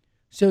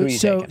 So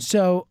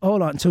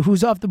hold on. So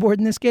who's off the board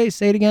in this case?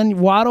 Say it again.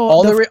 Waddle.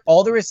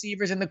 All the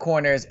receivers in the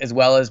corners, as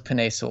well as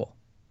Penei Sewell.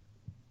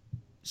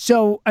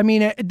 So I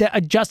mean,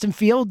 Justin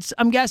Fields,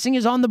 I'm guessing,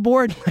 is on the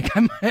board.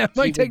 Him,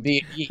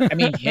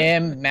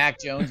 Mac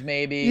Jones,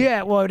 maybe.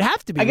 Yeah, well, it would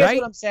have to be. I guess right?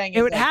 what I'm saying is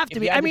it would have to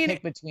be.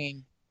 Pick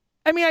between.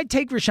 I'd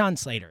take Rashawn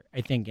Slater.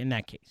 I think in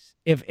that case,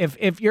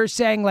 if you're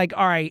saying like,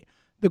 all right,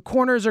 the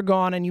corners are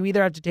gone, and you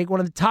either have to take one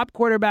of the top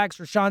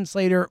quarterbacks, Rashawn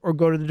Slater, or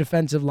go to the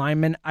defensive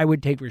lineman, I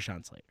would take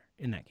Rashawn Slater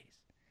in that case.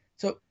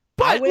 So,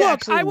 but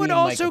I would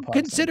also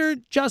consider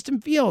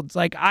Justin Fields.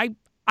 Like I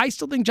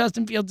still think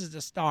Justin Fields is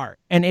a star,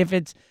 and if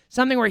it's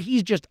something where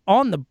he's just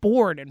on the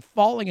board and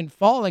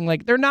falling,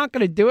 like they're not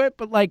going to do it.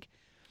 But like,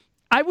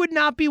 I would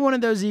not be one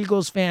of those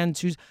Eagles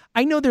fans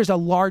I know there's a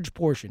large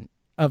portion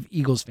of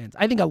Eagles fans.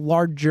 I think a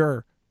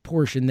larger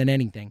portion than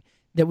anything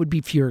that would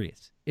be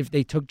furious if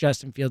they took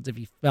Justin Fields if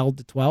he fell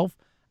to 12.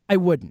 I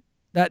wouldn't.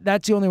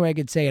 That's the only way I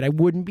could say it. I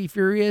wouldn't be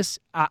furious.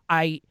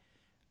 I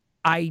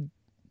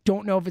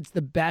don't know if it's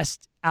the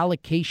best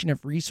allocation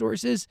of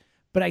resources,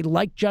 but I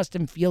like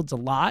Justin Fields a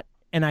lot,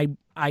 and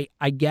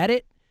I get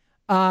it.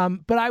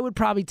 But I would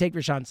probably take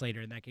Rashawn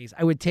Slater in that case.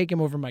 I would take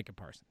him over Micah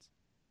Parsons.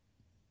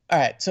 All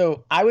right,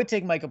 so I would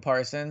take Micah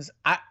Parsons.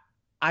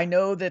 I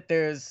know that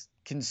there's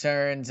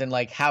concerns and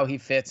like how he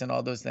fits and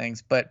all those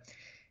things, but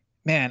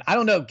man, I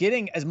don't know.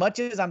 Getting as much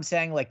as I'm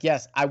saying, like,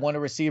 yes, I want a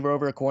receiver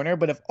over a corner,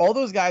 but if all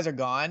those guys are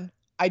gone,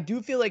 I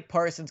do feel like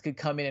Parsons could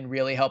come in and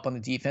really help on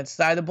the defense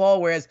side of the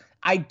ball, whereas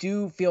I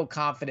do feel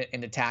confident in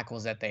the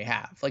tackles that they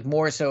have, like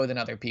more so than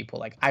other people.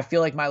 Like, I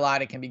feel like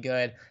Mailata can be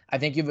good. I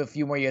think you have a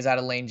few more years out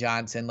of Lane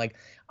Johnson. Like,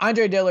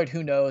 Andre Dillard,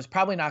 who knows,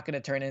 probably not going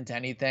to turn into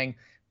anything,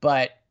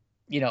 but,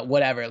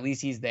 whatever, at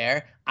least he's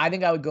there. I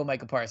think I would go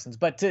Micah Parsons.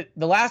 But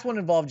the last one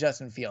involved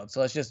Justin Fields, so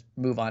let's just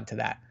move on to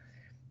that.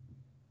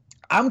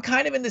 I'm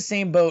kind of in the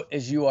same boat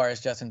as you are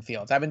as Justin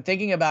Fields. I've been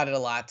thinking about it a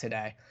lot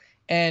today.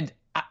 And,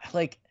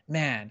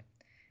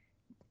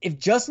 if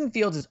Justin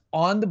Fields is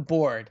on the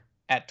board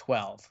at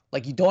 12,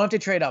 like, you don't have to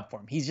trade up for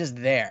him. He's just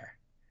there.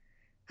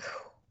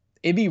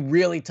 It'd be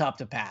really tough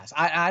to pass.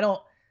 I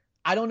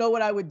don't know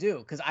what I would do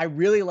because I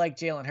really like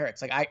Jalen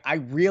Hurts. Like, I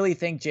really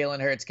think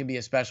Jalen Hurts can be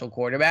a special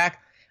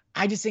quarterback.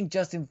 I just think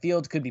Justin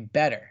Fields could be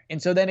better.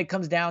 And so then it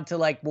comes down to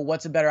like, well,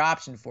 what's a better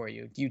option for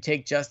you? Do you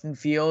take Justin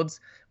Fields,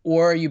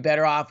 or are you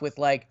better off with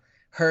like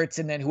Hurts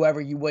and then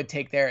whoever you would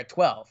take there at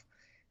 12?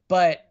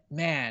 But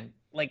man,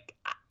 like,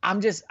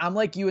 I'm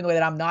like you in the way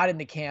that I'm not in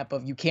the camp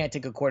of you can't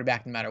take a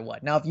quarterback no matter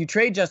what. Now, if you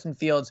trade Justin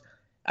Fields,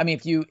 I mean,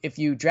 if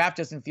you draft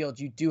Justin Fields,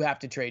 you do have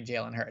to trade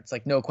Jalen Hurts.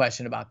 Like, no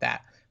question about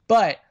that.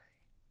 But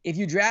if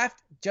you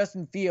draft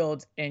Justin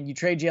Fields and you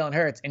trade Jalen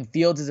Hurts and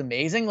Fields is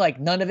amazing, like,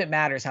 none of it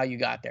matters how you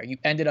got there. You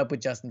ended up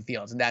with Justin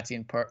Fields, and that's the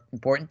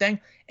important thing.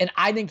 And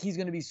I think he's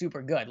going to be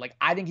super good. Like,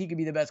 I think he could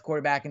be the best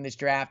quarterback in this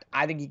draft.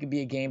 I think he could be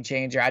a game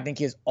changer. I think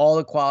he has all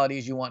the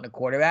qualities you want in a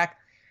quarterback.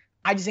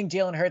 I just think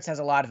Jalen Hurts has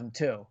a lot of them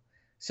too.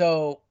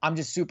 So I'm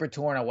just super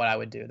torn on what I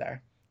would do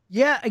there.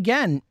 Yeah,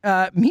 again,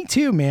 me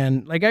too,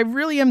 man. Like, I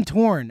really am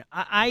torn.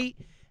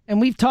 And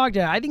we've talked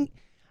about it. I think,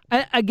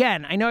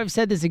 again, I know I've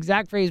said this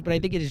exact phrase, but I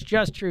think it is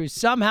just true.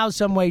 Somehow,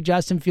 some way,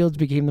 Justin Fields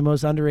became the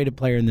most underrated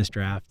player in this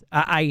draft.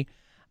 I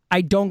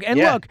don't. And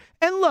yeah.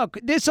 Look,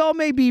 this all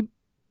may be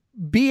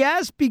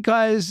BS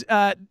because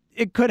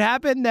it could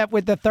happen that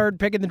with the third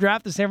pick in the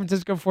draft, the San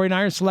Francisco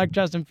 49ers select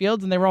Justin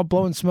Fields, and they were all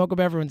blowing smoke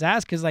up everyone's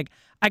ass because, like,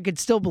 I could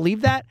still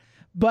believe that.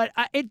 But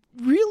it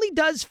really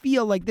does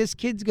feel like this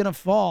kid's going to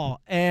fall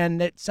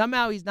and that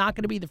somehow he's not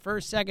going to be the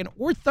first, second,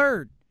 or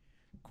third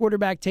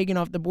quarterback taken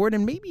off the board,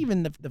 and maybe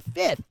even the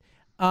fifth.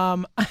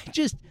 I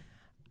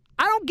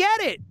don't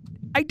get it.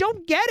 I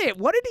don't get it.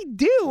 What did he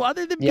do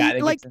other than I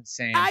think it's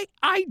insane.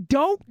 I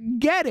don't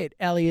get it,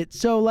 Elliot.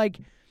 So, like,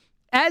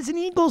 as an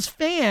Eagles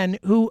fan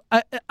who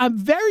I'm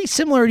very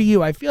similar to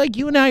you, I feel like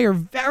you and I are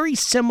very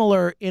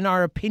similar in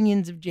our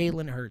opinions of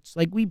Jalen Hurts.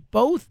 Like, we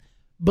both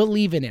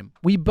believe in him.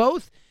 We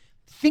both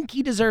think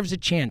he deserves a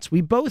chance.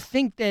 We both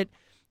think that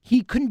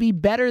he couldn't be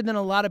better than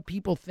a lot of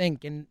people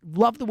think, and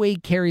love the way he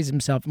carries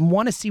himself and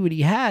want to see what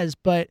he has.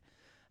 But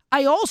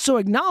I also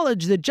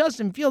acknowledge that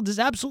Justin Fields is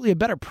absolutely a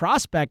better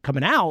prospect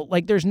coming out.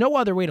 Like, there's no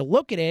other way to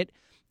look at it.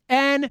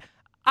 And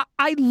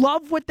I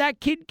love what that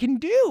kid can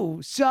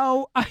do.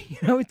 So, I'm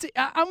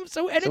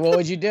so. And so what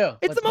would you do?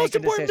 It's the most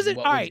important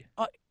position. All right.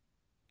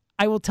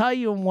 I will tell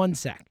you in 1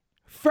 sec.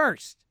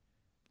 First,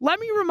 let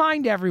me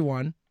remind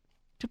everyone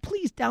to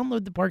please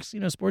download the Parx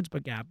Casino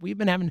Sportsbook app. We've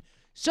been having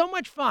So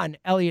much fun,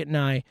 Elliot and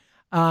I.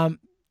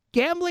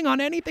 Gambling on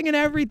anything and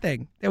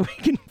everything that we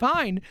can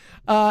find,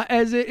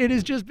 as it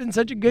has just been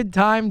such a good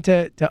time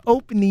to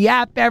open the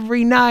app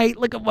every night.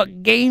 Look at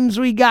what games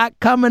we got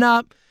coming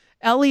up.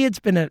 Elliot's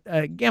been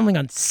gambling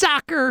on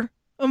soccer,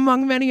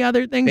 among many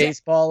other things.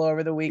 Baseball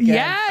over the weekend.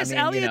 Yes,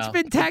 Elliot's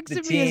been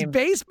texting me his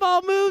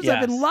baseball moves. Yes.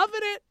 I've been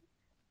loving it.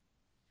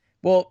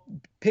 Well,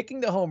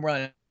 picking the home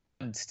runs,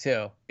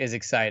 too, is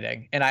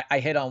exciting. And I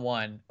hit on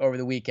one over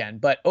the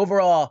weekend. But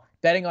overall,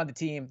 betting on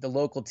the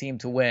local team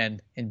to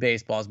win in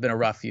baseball has been a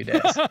rough few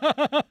days.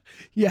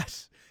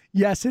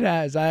 Yes, it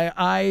has.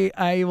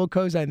 I will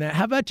co-sign that.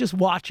 How about just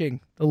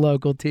watching the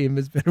local team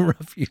has been a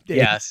rough few days?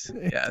 Yes.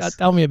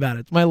 Tell me about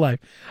it. It's my life.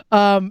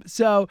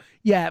 So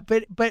yeah,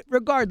 but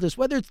regardless,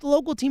 whether it's the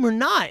local team or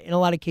not, in a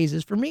lot of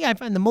cases, for me, I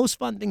find the most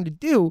fun thing to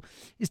do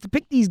is to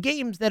pick these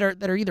games that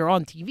are either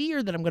on TV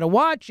or that I'm going to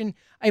watch, and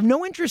I have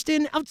no interest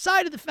in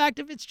outside of the fact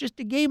if it's just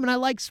a game and I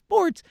like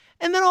sports,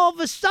 and then all of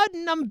a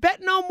sudden I'm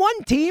betting on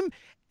one team.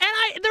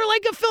 And they're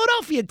like a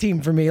Philadelphia team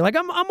for me. Like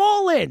I'm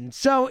all in.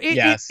 So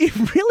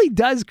it really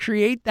does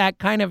create that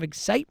kind of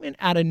excitement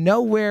out of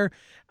nowhere.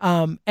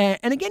 And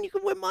again, you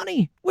can win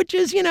money, which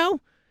is,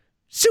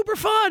 super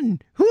fun.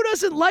 Who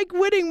doesn't like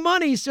winning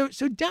money? So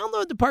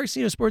download the Parx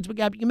Casino Sportsbook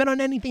app. You can bet on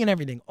anything and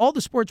everything. All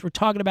the sports we're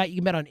talking about. You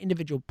can bet on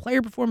individual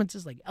player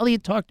performances like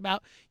Elliot talked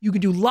about. You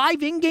can do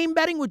live in-game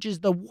betting, which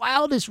is the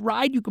wildest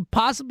ride you could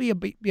possibly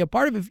be a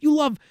part of. If you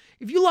love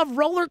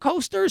roller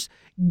coasters,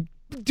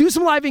 do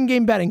some live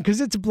in-game betting because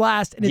it's a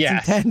blast and it's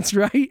intense,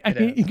 right? I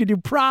mean, you can do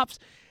props,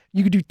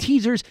 you can do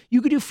teasers,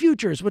 you can do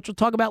futures, which we'll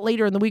talk about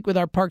later in the week with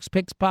our Parx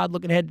Picks pod,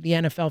 looking ahead to the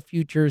NFL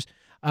futures.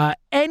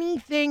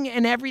 Anything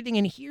and everything.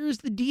 And here's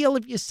the deal.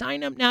 If you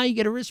sign up now, you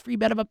get a risk-free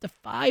bet of up to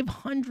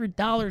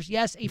 $500.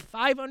 Yes, a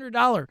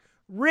 $500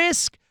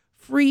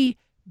 risk-free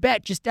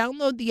bet. Just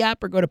download the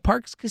app or go to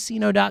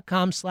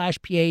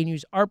parxcasino.com/PA and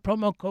use our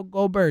promo code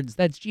GOBIRDS.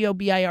 That's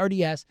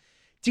GOBIRDS.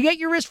 To get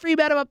your risk-free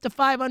bet of up to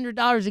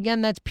 $500,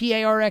 again, that's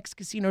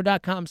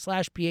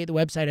parxcasino.com/PA. The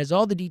website has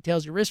all the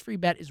details. Your risk-free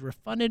bet is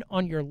refunded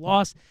on your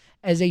loss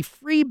as a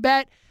free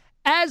bet.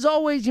 As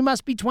always, you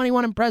must be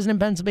 21 and present in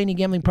Pennsylvania.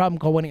 Gambling problem,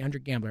 call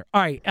 1-800-GAMBLER.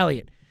 All right,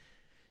 Elliot.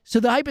 So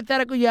the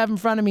hypothetical you have in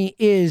front of me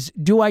is,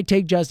 do I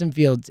take Justin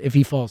Fields if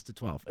he falls to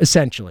 12,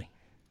 essentially?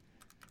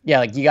 Yeah,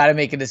 like you got to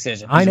make a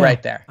decision. He's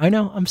right there. I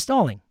know. I'm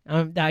stalling.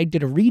 I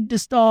did a read to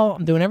stall.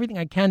 I'm doing everything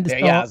I can to stall.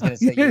 Yeah, I was going to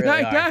say you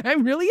really are. I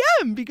really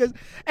am because,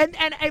 and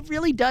it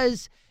really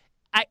does.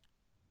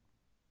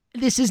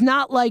 This is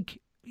not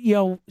like,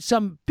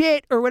 some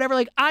bit or whatever.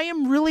 Like I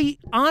am really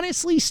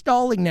honestly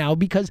stalling now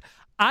because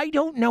I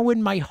don't know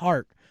in my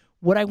heart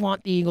what I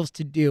want the Eagles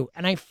to do,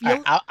 and I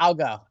feel. Right, I'll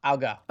go.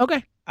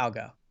 Okay. I'll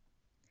go.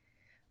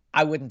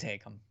 I wouldn't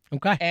take him.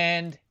 Okay.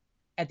 And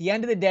at the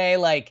end of the day,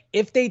 like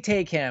if they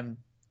take him,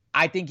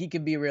 I think he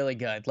can be really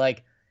good.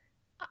 Like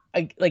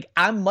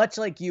I'm much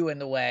like you in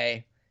the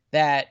way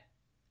that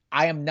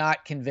I am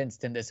not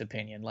convinced in this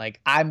opinion. Like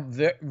I'm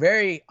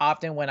very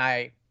often when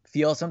I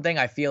feel something,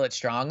 I feel it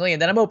strongly,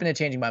 and then I'm open to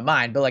changing my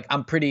mind. But like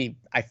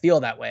I feel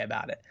that way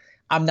about it.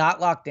 I'm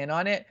not locked in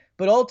on it,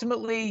 but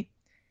ultimately,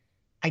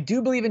 I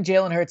do believe in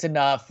Jalen Hurts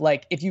enough.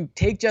 Like if you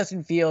take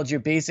Justin Fields, you're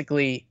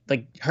basically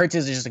like Hurts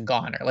is just a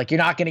goner. Like you're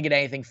not going to get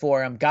anything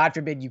for him. God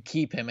forbid you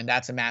keep him, and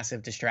that's a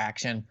massive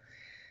distraction.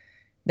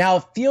 Now,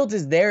 if Fields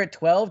is there at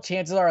 12,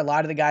 chances are a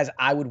lot of the guys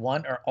I would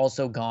want are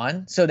also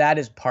gone. So that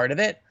is part of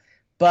it.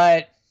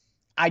 But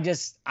I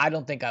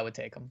don't think I would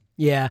take him.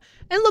 Yeah.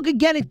 And look,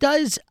 again, it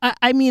does.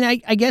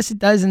 I guess it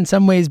does in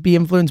some ways be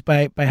influenced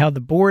by how the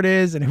board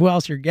is and who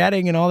else you're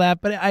getting and all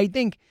that. But I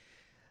think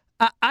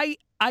I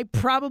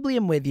probably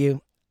am with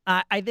you.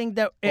 I think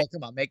that. Well,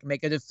 come on, make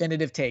a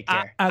definitive take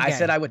here. Okay. I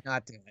said I would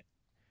not do it.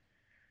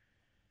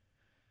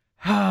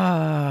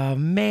 Oh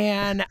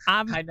man,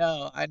 I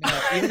know.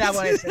 Even that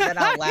when I said that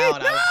out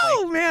loud, I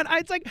was like, man,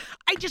 it's like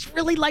I just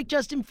really like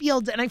Justin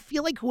Fields, and I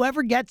feel like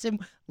whoever gets him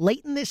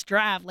late in this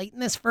draft, late in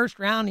this first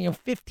round,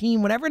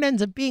 15, whatever it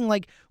ends up being,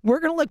 like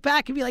we're gonna look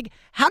back and be like,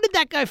 how did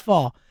that guy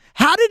fall?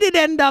 How did it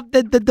end up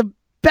that the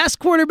best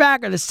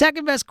quarterback or the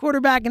second best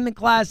quarterback in the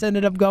class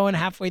ended up going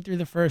halfway through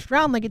the first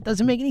round? Like it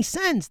doesn't make any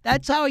sense.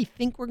 That's how I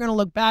think we're gonna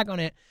look back on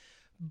it.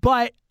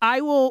 But I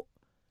will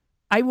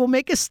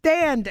make a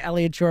stand,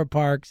 Elliot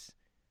Shorr-Parks,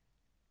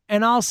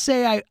 and I'll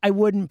say I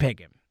wouldn't pick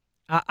him.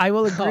 I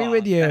will agree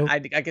with you. I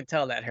could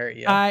tell that hurt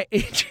you.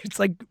 It's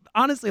like,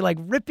 honestly, like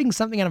ripping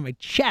something out of my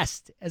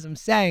chest as I'm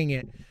saying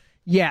it.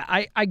 Yeah,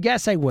 I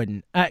guess I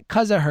wouldn't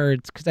because it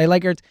hurts, because I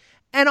like Hurts.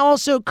 And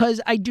also because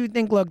I do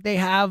think, look, they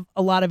have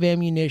a lot of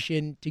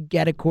ammunition to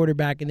get a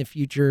quarterback in the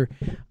future,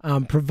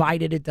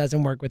 provided it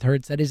doesn't work with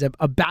Hurts. That is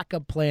a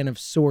backup plan of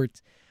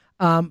sorts.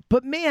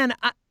 But, man,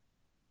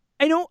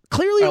 I don't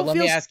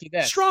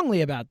feel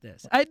strongly about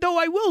this. Though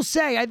I will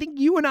say, I think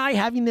you and I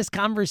having this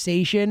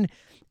conversation,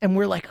 and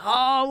we're like,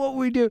 oh, what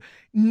we do?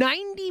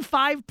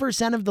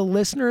 95% of the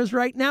listeners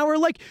right now are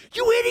like,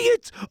 you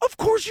idiots! Of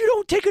course you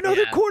don't take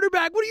another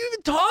quarterback. What are you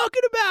even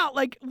talking about?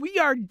 Like, we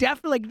are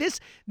definitely like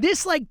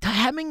this like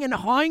hemming and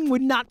hawing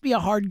would not be a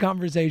hard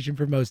conversation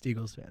for most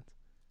Eagles fans.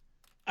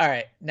 All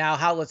right,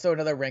 now let's throw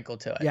another wrinkle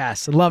to it.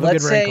 Yes, I love a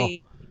Let's good wrinkle.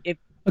 say if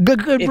A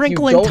good if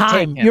wrinkle you in don't time.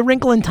 take him- You're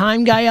wrinkle in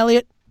time guy,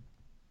 Elliot?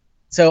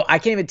 So I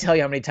can't even tell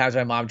you how many times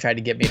my mom tried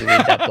to get me to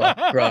read that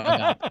book growing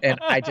up, and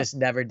I just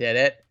never did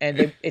it.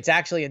 And it's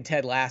actually in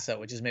Ted Lasso,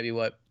 which is maybe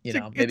what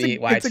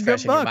why it's a good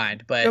fresh in your book.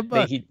 mind. Good But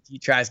book. he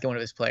tries to get one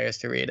of his players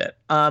to read it.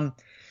 All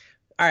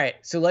right,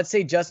 so let's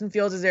say Justin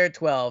Fields is there at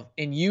 12,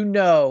 and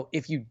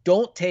if you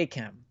don't take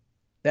him,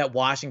 that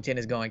Washington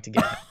is going to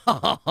get him.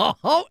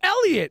 Oh,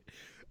 Elliot.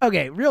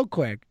 Okay, real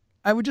quick.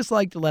 I would just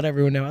like to let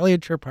everyone know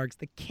Elliot Sherpark's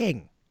the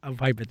king of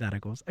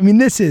hypotheticals. I mean,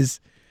 this is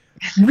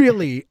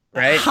really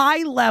Right.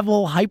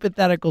 high-level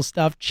hypothetical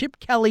stuff. Chip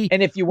Kelly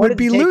And if you would wanted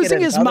be to take it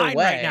losing his another mind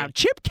right way- now.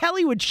 Chip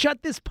Kelly would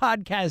shut this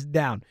podcast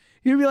down.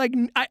 He'd be like,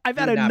 I've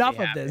had He would not enough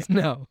be of happy. this.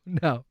 No.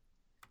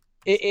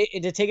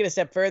 To take it a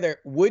step further,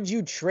 would you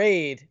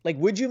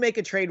make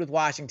a trade with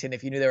Washington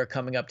if you knew they were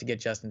coming up to get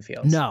Justin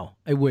Fields? No,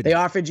 I wouldn't. They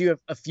offered you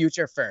a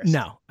future first.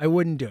 No, I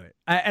wouldn't do it.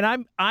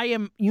 I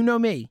am, you know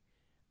me,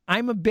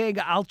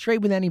 I'll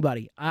trade with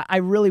anybody. I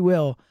really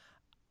will.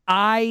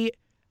 I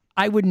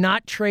would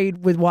not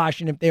trade with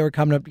Washington if they were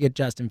coming up to get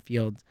Justin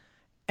Fields.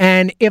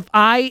 And if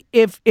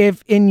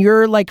in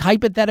your like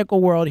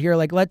hypothetical world here,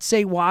 like let's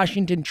say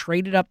Washington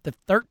traded up to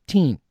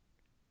 13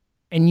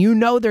 and you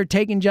know they're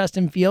taking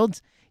Justin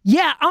Fields,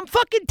 yeah, I'm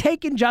fucking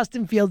taking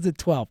Justin Fields at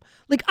 12.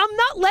 Like I'm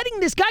not letting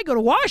this guy go to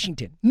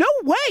Washington. No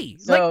way.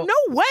 So-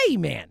 no way,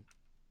 man.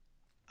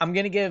 I'm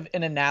going to give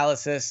an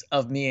analysis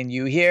of me and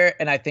you here,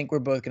 and I think we're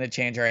both going to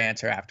change our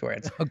answer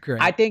afterwards. Oh,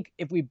 great. I think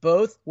if we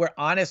both were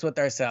honest with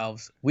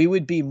ourselves, we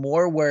would be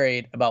more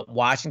worried about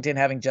Washington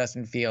having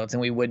Justin Fields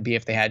than we would be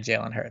if they had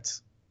Jalen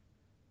Hurts.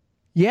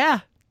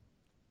 Yeah,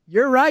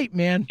 you're right,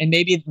 man. And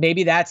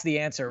maybe that's the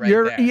answer right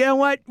You there. know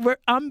what?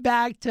 I'm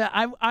back to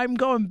I'm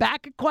going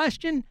back a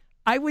question.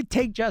 I would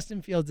take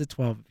Justin Fields at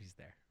 12 if he's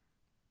there.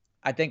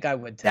 I think I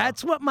would too.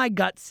 That's what my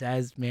gut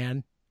says,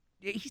 man.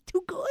 He's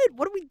too good.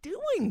 What are we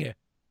doing?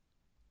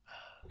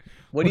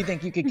 What do you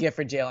think you could get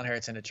for Jalen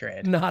Hurts in a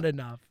trade? Not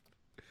enough.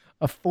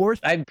 A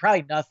fourth?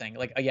 Probably nothing.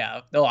 Like,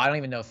 yeah. No, I don't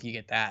even know if you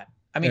get that.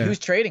 I mean, Yeah. who's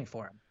trading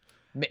for him?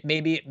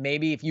 Maybe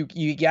if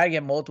you got to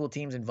get multiple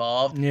teams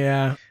involved.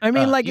 Yeah. I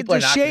mean, like, it's people a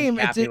are not gonna be shame.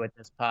 happy with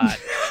this pod.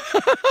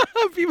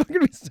 People are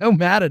going to be so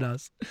mad at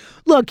us.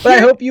 Look, But I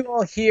here- hope you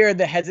all hear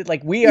the heads.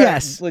 Like, we are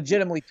Yes.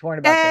 legitimately torn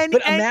about And- this.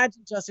 But and-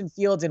 imagine Justin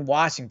Fields in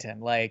Washington.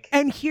 Like,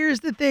 And here's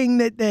the thing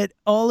that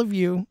all of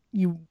you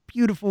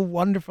beautiful,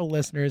 wonderful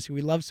listeners who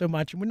we love so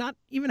much and would not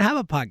even have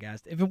a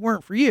podcast if it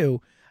weren't for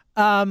you,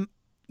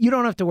 you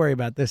don't have to worry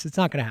about this. It's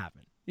not going to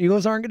happen.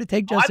 Eagles aren't going to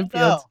take Justin I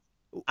don't know. Fields.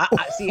 I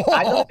don't think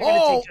they're going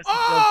to take Justin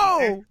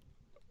Fields either.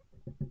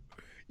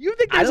 You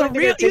think I there's don't a think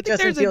they're real? going to You take think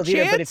Justin there's a Fields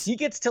either. But if chance? he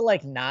gets to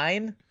like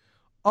 9,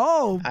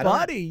 Oh, I don't know.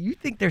 buddy, you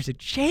think there's a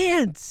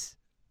chance?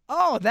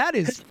 Oh, that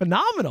is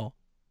phenomenal.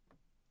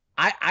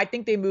 I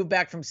think they moved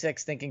back from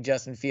 6 thinking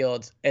Justin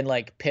Fields and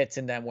like Pitts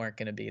and them weren't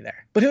going to be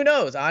there. But who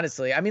knows,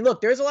 honestly? I mean,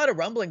 look, there's a lot of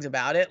rumblings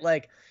about it.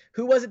 Like,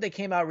 who was it that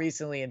came out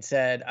recently and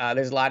said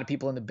there's a lot of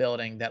people in the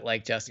building that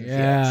like Justin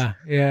Fields?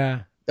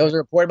 Yeah. There was a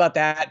report about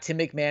that. Tim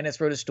McManus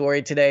wrote a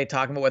story today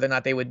talking about whether or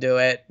not they would do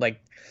it.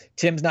 Like,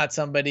 Tim's not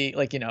somebody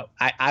like,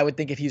 I would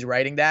think if he's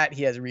writing that,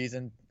 he has a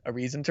reason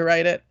to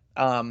write it.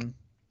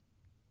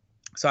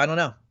 So I don't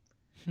know.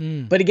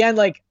 But again,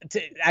 like,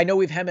 I know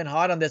we've hemmed and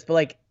hawed on this, but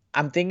like,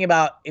 I'm thinking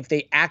about if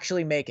they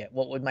actually make it,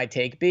 what would my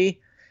take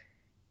be?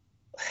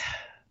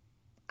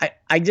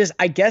 I guess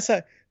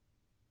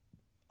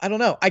I don't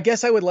know. I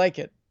guess I would like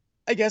it.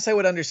 I guess I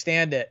would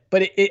understand it,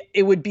 but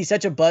it would be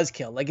such a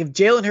buzzkill. Like if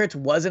Jalen Hurts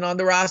wasn't on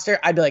the roster,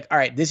 I'd be like, all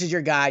right, this is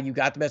your guy. You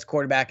got the best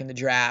quarterback in the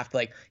draft.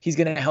 Like he's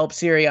going to help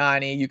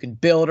Sirianni. You can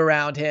build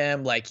around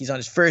him. Like he's on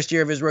his first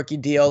year of his rookie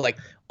deal, like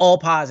all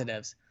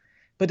positives.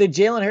 But the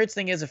Jalen Hurts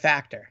thing is a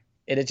factor.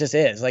 It just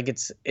is like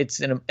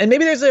and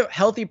maybe there's a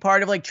healthy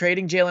part of like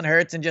trading Jalen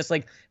Hurts and just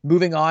like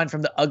moving on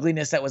from the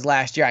ugliness that was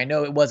last year. I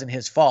know it wasn't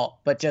his fault,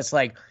 but just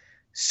like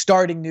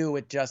starting new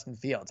with Justin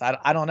Fields.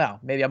 I don't know.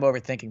 Maybe I'm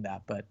overthinking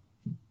that, but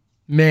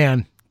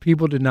Man,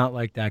 people did not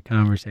like that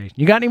conversation.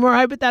 You got any more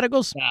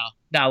hypotheticals?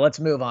 no, let's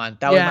move on.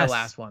 That was my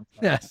last one.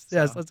 Yes,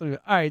 let's move.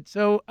 All right,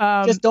 so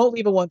just don't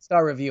leave a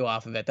 1-star review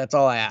off of it. That's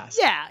all I ask.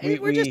 Yeah,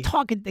 we're just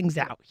talking things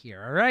out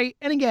here, all right?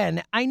 And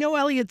again, I know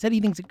Elliot said he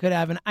thinks it could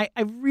happen. I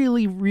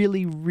really,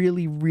 really,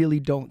 really, really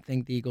don't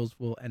think the Eagles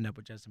will end up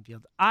with Justin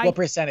Fields. What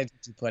percentage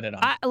did you put it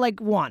on? Like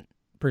 1%.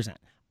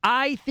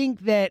 I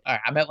think that all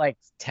right, I'm at like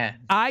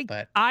 10.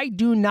 I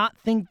do not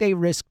think they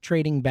risk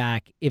trading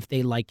back if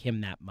they like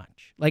him that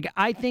much. Like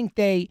I think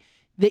that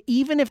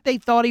even if they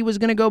thought he was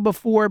going to go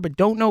before but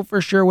don't know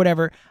for sure,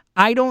 whatever,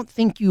 I don't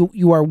think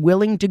you are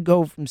willing to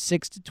go from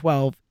 6 to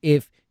 12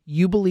 if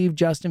you believe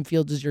Justin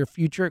Fields is your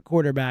future at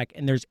quarterback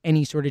and there's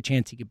any sort of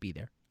chance he could be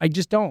there. I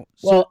just don't.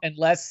 Well,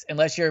 unless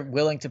you're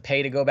willing to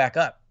pay to go back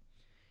up.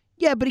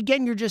 Yeah, but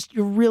again,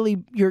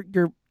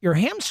 you're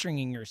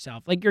hamstringing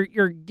yourself. Like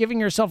you're giving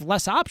yourself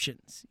less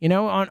options.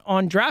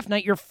 On draft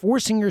night, you're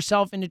forcing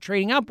yourself into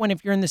trading up when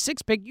if you're in the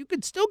 6th pick, you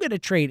could still get a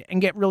trade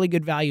and get really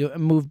good value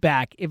and move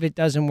back if it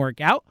doesn't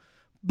work out.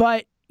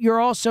 But you're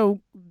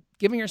also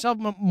giving yourself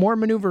more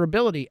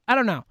maneuverability. I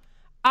don't know.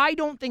 I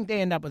don't think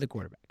they end up with a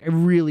quarterback. I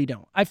really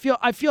don't. I feel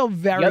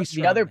very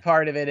strong. The other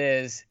part of it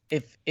is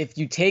if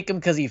you take him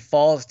because he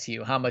falls to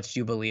you, how much do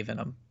you believe in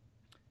him?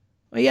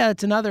 Well, yeah,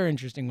 it's another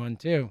interesting one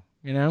too.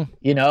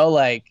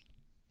 Like,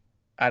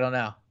 I don't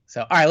know.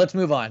 So, all right, let's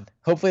move on.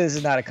 Hopefully this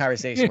is not a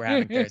conversation we're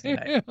having Thursday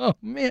night. Oh,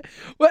 man.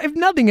 Well, if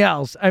nothing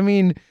else, I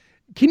mean,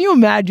 can you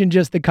imagine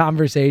just the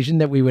conversation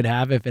that we would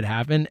have if it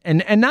happened?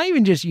 And not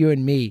even just you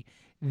and me,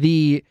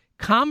 the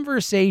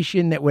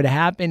conversation that would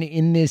happen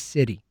in this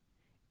city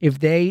if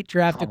they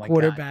draft a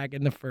quarterback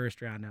in the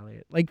first round,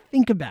 Elliot. Like,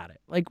 think about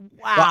it. Like, wow.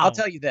 Well, I'll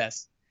tell you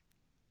this.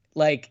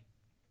 Like,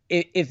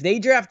 if they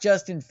draft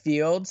Justin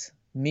Fields,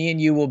 me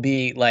and you will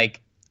be like,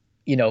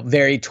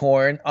 very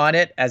torn on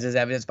it, as is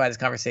evidenced by this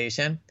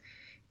conversation.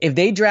 If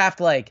they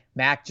draft like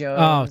Mac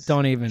Jones,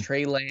 don't even.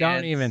 Trey Lance,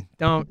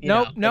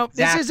 nope.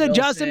 This is a Wilson.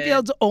 Justin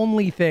Fields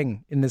only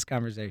thing in this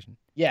conversation.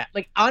 Yeah,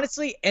 like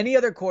honestly, any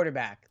other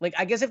quarterback. Like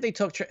I guess if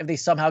they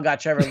somehow got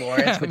Trevor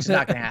Lawrence, which is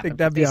not going to happen. I think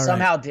that'd be all right.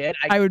 Somehow did.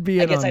 I would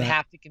be. I guess I'd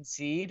have to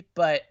concede,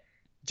 but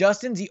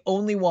Justin's the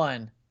only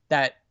one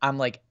that I'm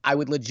like I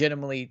would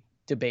legitimately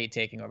debate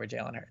taking over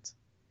Jalen Hurts.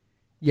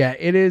 Yeah,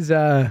 it is.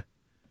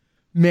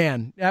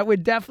 Man, that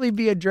would definitely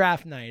be a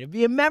draft night. It'd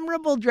be a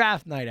memorable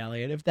draft night,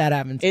 Elliot, if that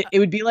happens. It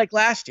would be like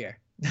last year.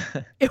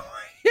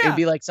 It'd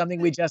be like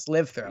something we just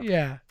lived through.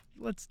 Yeah,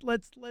 let's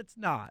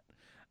not.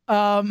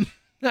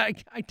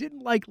 I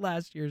didn't like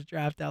last year's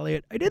draft,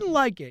 Elliot. I didn't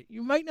like it.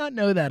 You might not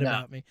know that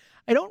about me.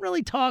 I don't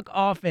really talk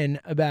often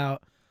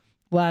about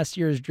last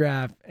year's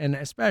draft, and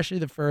especially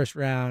the first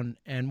round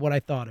and what I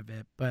thought of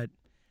it. But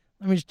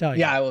let me just tell you.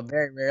 Yeah, I will.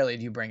 Very rarely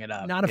do you bring it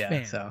up. Not a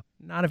fan. So.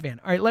 Not a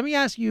fan. All right, let me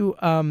ask you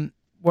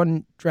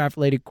one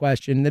draft-related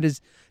question that is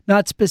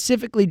not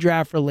specifically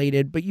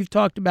draft-related, but you've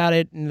talked about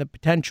it and the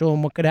potential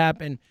and what could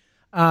happen.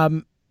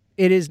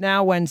 It is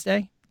now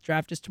Wednesday.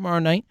 Draft is tomorrow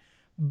night.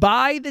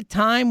 By the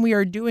time we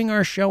are doing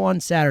our show on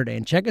Saturday,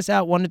 and check us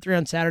out 1 to 3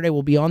 on Saturday,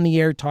 we'll be on the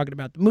air talking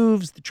about the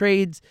moves, the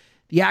trades,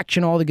 the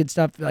action, all the good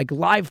stuff, like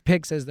live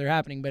picks as they're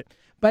happening. But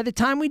by the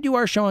time we do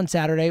our show on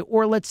Saturday,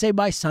 or let's say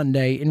by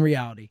Sunday in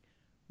reality,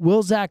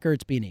 will Zach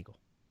Ertz be an Eagle?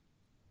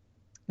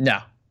 No.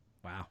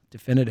 Wow,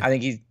 definitive. I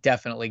think he's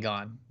definitely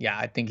gone. Yeah,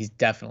 I think he's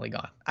definitely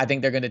gone. I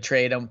think they're going to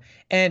trade him.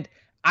 And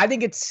I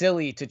think it's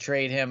silly to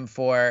trade him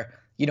for,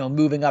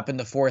 moving up in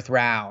the 4th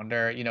round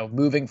or,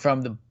 moving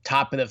from the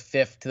top of the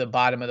 5th to the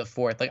bottom of the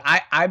 4th. Like,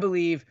 I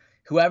believe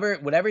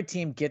whatever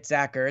team gets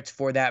Zach Ertz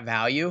for that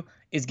value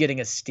is getting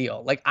a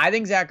steal. Like, I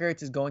think Zach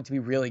Ertz is going to be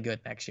really good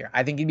next year.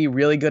 I think he'd be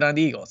really good on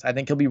the Eagles. I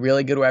think he'll be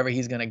really good wherever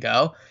he's going to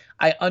go.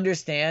 I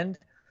understand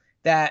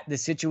that the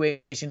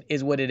situation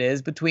is what it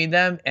is between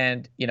them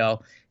and,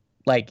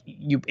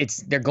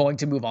 they're going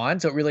to move on.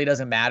 So it really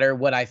doesn't matter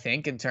what I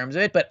think in terms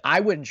of it, but I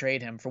wouldn't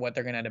trade him for what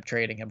they're going to end up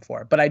trading him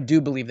for. But I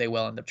do believe they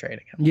will end up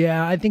trading him.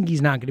 Yeah, I think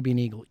he's not going to be an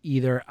Eagle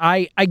either.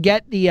 I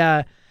get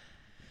the,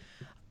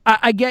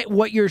 I get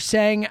what you're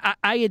saying.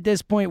 I at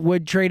this point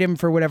would trade him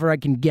for whatever I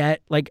can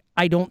get. Like,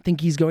 I don't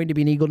think he's going to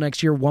be an Eagle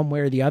next year one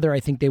way or the other. I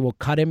think they will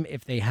cut him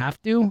if they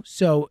have to.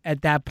 So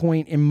at that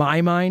point, in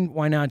my mind,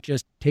 why not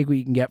just take what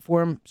you can get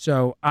for him?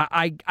 So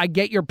I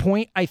get your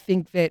point. I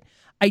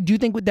do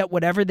think that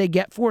whatever they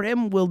get for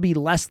him will be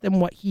less than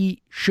what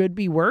he should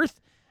be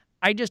worth.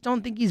 I just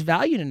don't think he's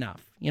valued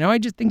enough. I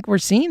just think we're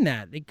seeing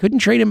that. They couldn't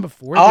trade him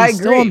before. I agree,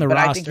 still on the but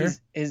roster. I think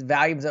his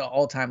value is at an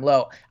all-time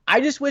low.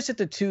 I just wish that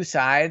the two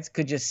sides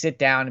could just sit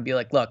down and be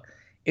like, look,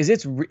 is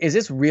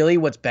this really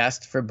what's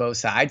best for both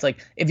sides?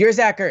 Like, if you're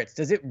Zach Ertz,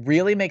 does it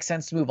really make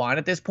sense to move on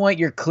at this point?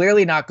 You're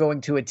clearly not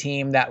going to a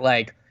team that,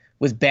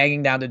 was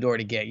banging down the door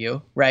to get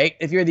you, right?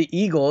 If you're the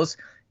Eagles,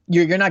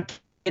 you're not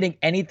getting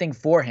anything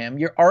for him.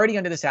 You're already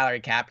under the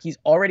salary cap. He's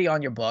already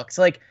on your books.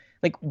 Like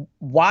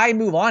why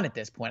move on at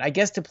this point? I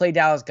guess to play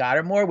Dallas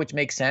Goedert more, which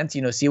makes sense,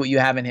 see what you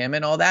have in him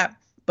and all that.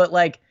 But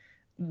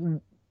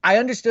I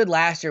understood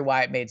last year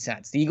why it made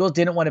sense. The Eagles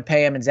didn't want to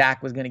pay him and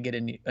Zach was going to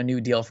get a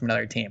new deal from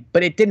another team,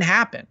 but it didn't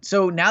happen.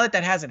 So now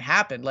that hasn't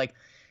happened,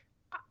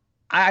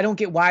 I don't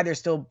get why they're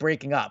still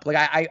breaking up.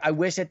 I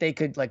wish that they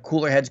could,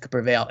 cooler heads could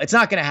prevail. It's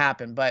not going to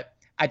happen, but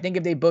I think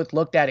if they both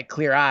looked at it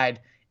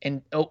clear-eyed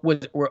and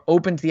were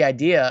open to the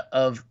idea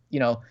of,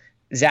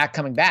 Zach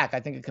coming back, I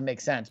think it could make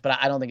sense, but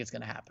I don't think it's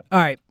going to happen. All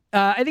right.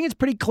 I think it's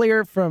pretty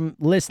clear from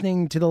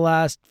listening to the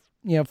last,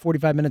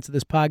 45 minutes of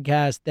this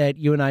podcast that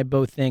you and I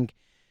both want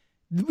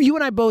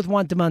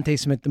DeVonta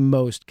Smith the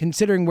most,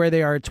 considering where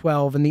they are at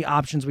 12 and the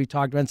options we've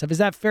talked about and stuff. Is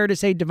that fair to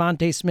say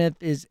DeVonta Smith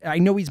I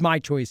know he's my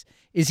choice.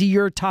 Is he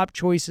your top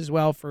choice as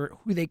well for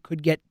who they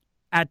could get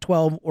at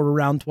 12 or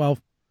around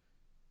 12?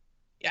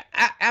 Yeah,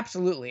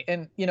 absolutely.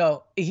 And,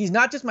 he's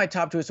not just my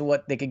top choice of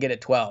what they could get at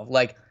 12.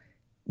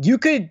 You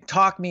could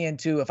talk me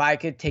into, if I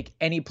could take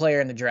any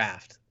player in the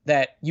draft,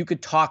 that you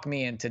could talk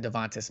me into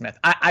DeVonta Smith.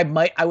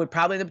 I would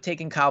probably end up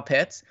taking Kyle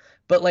Pitts,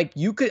 but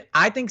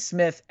I think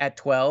Smith at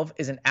 12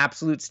 is an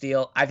absolute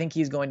steal. I think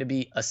he's going to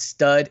be a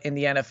stud in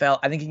the NFL.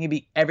 I think he can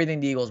be everything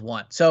the Eagles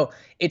want. So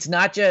it's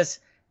not just,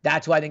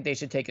 that's why I think they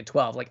should take at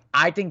 12.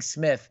 I think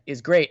Smith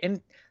is great.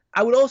 And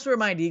I would also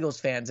remind Eagles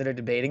fans that are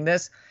debating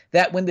this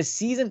that when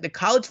the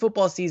college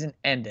football season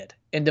ended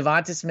and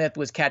Devonta Smith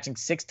was catching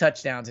 6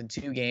 touchdowns in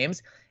 2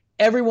 games,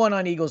 everyone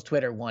on Eagles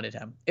Twitter wanted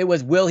him. It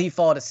was, will he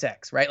fall to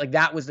 6, right? Like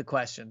that was the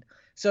question.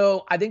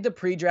 So I think the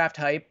pre-draft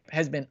hype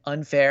has been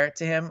unfair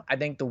to him. I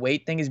think the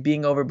weight thing is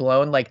being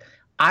overblown. Like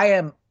I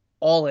am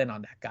all in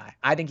on that guy.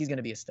 I think he's going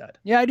to be a stud.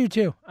 Yeah, I do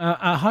too.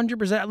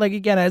 100%. Like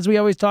again, as we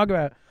always talk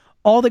about,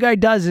 all the guy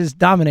does is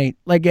dominate.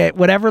 Like at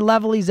whatever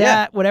level he's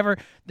at, whatever.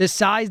 The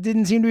size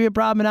didn't seem to be a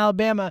problem in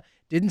Alabama.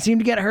 Didn't seem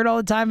to get hurt all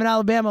the time in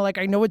Alabama. Like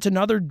I know it's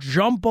another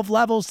jump of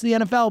levels to the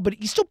NFL, but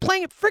he's still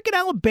playing at freaking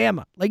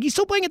Alabama. Like he's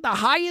still playing at the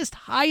highest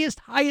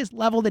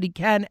level that he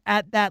can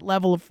at that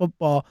level of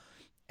football.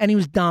 And he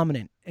was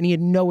dominant. And he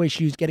had no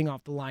issues getting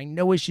off the line.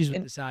 No issues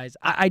with the size.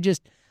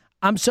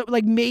 I'm so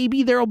like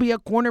maybe there will be a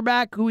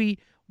cornerback who he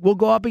will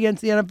go up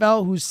against the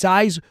NFL whose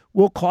size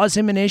will cause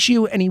him an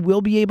issue and he will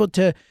be able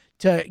to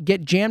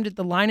get jammed at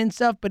the line and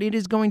stuff, but it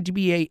is going to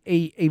be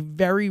a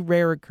very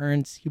rare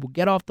occurrence. He will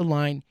get off the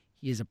line.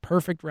 He is a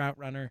perfect route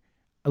runner.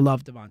 I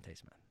love Devonta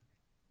Smith.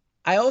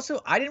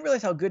 I didn't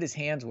realize how good his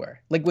hands were.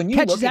 Like when you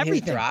look at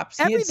his drops,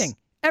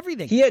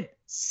 everything. He had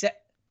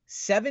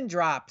 7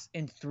 drops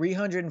in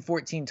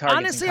 314 targets.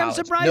 Honestly, I'm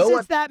surprised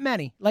it's that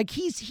many. Like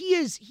he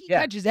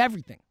catches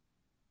everything.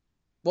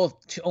 Well,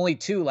 only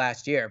 2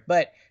 last year,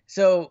 but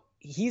so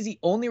he's the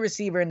only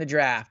receiver in the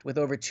draft with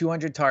over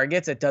 200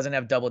 targets that doesn't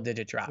have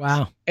double-digit drops.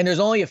 Wow. And there's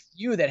only a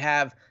few that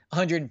have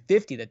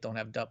 150 that don't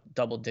have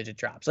double-digit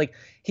drops. Like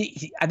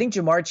I think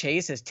Jamar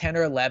Chase has 10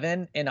 or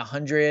 11 in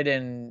 100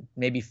 and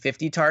maybe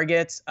 50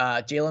 targets.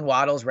 Jalen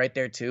Waddle's right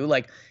there too.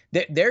 Like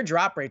their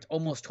drop rate's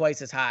almost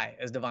twice as high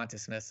as Devonta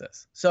Smith's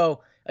is.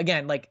 So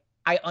again, like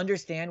I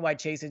understand why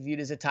Chase is viewed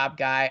as a top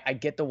guy. I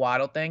get the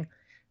Waddle thing,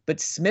 but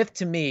Smith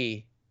to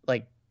me,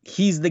 like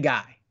he's the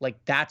guy.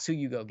 Like that's who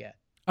you go get.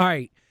 All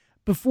right.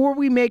 Before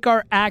we make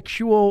our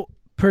actual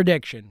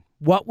prediction,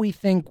 what we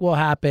think will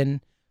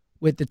happen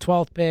with the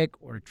 12th pick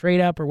or trade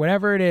up or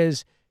whatever it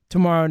is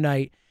tomorrow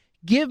night,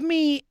 give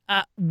me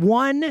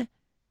one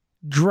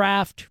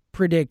draft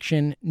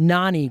prediction,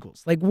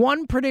 non-Eagles. Like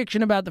one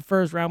prediction about the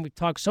first round. We've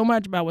talked so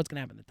much about what's going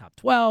to happen in the top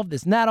 12,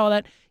 this and that, all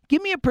that.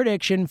 Give me a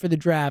prediction for the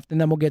draft, and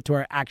then we'll get to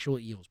our actual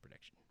Eagles prediction.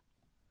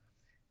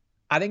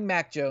 I think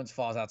Mac Jones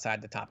falls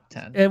outside the top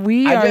 10. And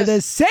we are the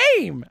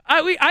same.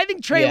 I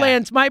think Trey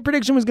Lance, my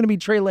prediction was going to be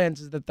Trey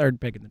Lance as the 3rd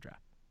pick in the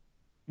draft.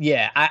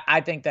 Yeah, I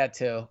think that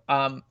too.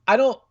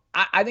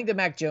 I think the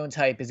Mac Jones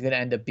hype is going to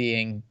end up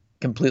being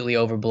completely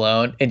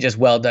overblown and just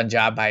well done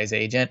job by his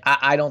agent.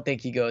 I don't think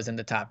he goes in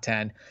the top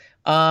 10.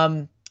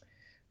 I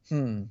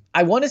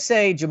want to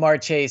say Jamar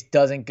Chase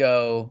doesn't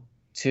go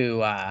to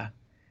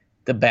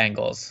the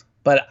Bengals.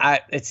 But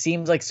it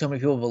seems like so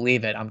many people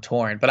believe it. I'm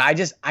torn. But I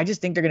just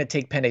think they're going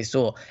to take Penei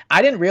Sewell.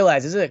 I didn't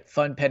realize, this is a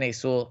fun Penei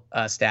Sewell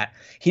stat.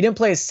 He didn't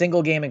play a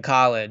single game in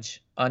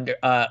college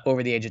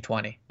over the age of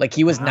 20. Like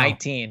he was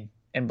 19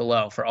 and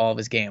below for all of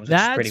his games, which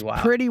is pretty wild.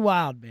 That's pretty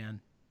wild,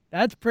 man.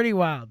 That's pretty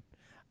wild.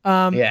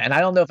 Yeah, and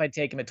I don't know if I'd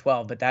take him at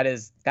 12, but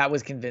that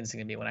was convincing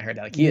to me when I heard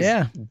that. Like he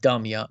is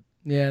dumb young.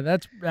 Yeah,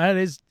 that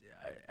is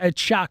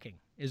it's shocking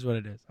is what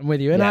it is. I'm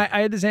with you. And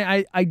I had the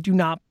same. I do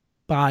not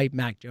buy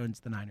Mac Jones,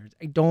 the Niners.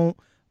 I don't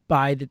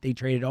buy that they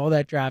traded all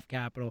that draft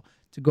capital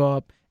to go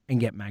up and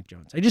get Mac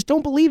Jones. I just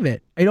don't believe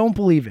it. I don't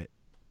believe it.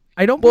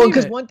 Well,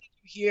 because one thing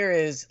you hear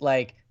is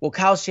like, well,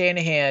 Kyle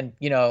Shanahan,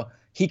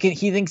 he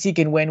thinks he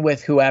can win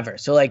with whoever.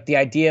 So like the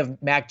idea of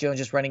Mac Jones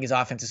just running his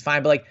offense is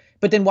fine,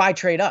 but then why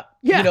trade up?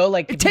 Yeah.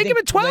 Like take him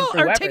at 12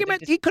 or take him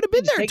he could have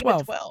been there at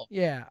 12. 12.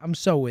 Yeah, I'm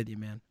so with you,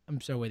 man. I'm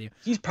so with you.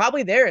 He's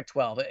probably there at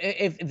 12.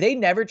 If they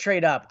never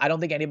trade up, I don't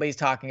think anybody's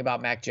talking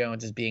about Mac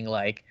Jones as being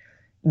like,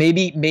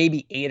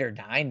 maybe 8 or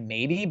 9,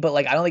 maybe, but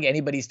like I don't think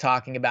anybody's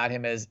talking about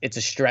him as it's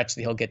a stretch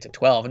that he'll get to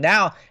 12. And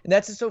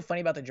that's just so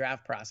funny about the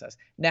draft process.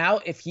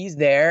 Now, if he's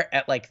there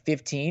at like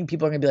 15,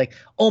 people are gonna be like,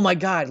 "Oh my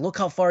God, look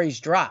how far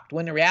he's dropped."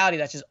 When in reality,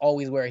 that's just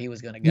always where he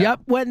was gonna go.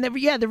 Yep.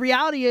 The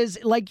reality is,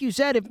 like you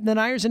said, if the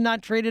Niners had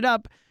not traded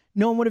up,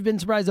 no one would have been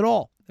surprised at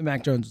all that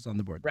Mac Jones was on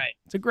the board. Right.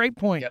 It's a great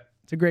point. Yep.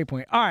 It's a great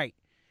point. All right.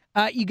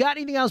 You got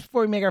anything else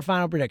before we make our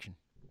final prediction?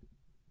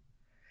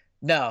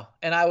 No,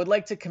 and I would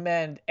like to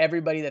commend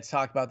everybody that's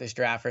talked about this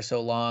draft for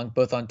so long,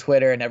 both on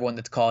Twitter and everyone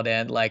that's called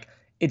in. Like,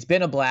 it's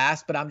been a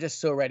blast, but I'm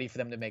just so ready for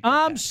them to make.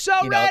 I'm so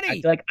ready.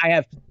 I feel like I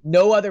have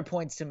no other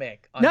points to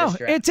make on this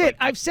draft. It's it.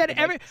 I've said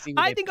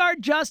I think our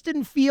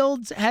Justin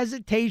Fields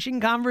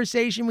hesitation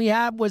conversation we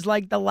had was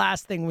like the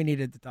last thing we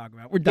needed to talk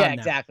about. We're done. Yeah,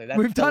 exactly.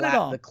 We've done it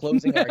all. The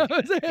closing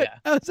argument.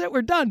 That's it.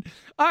 We're done.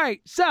 All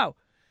right. So,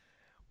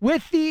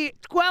 with the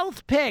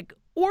 12th pick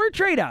or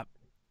trade up,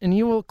 and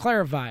you will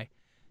clarify.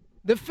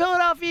 The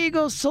Philadelphia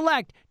Eagles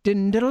select.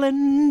 Dun, dun,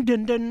 dun,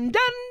 dun, dun,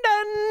 dun,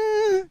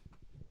 dun.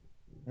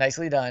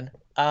 Nicely done.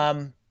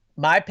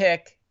 My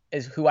pick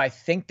is who I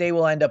think they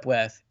will end up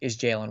with is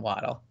Jalen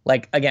Waddle.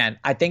 Like, again,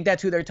 I think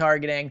that's who they're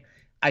targeting.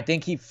 I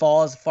think he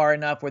falls far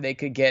enough where they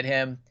could get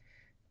him.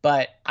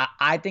 But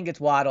I think it's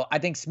Waddle. I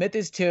think Smith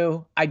is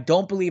too. I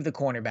don't believe the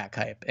cornerback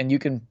hype. And you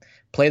can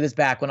play this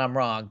back when I'm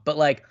wrong. But,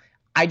 like,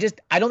 I don't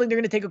think they're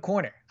going to take a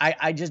corner.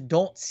 I just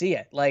don't see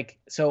it. Like,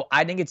 so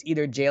I think it's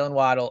either Jalen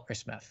Waddle or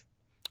Smith.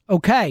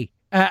 Okay.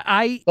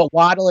 But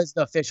Waddle is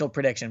the official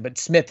prediction, but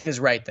Smith is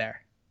right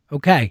there.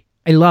 Okay.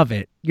 I love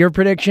it. Your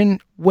prediction,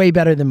 way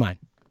better than mine.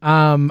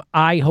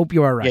 I hope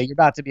you are right. Yeah, you're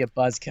about to be a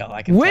buzzkill,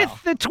 I can With tell.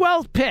 the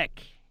 12th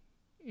pick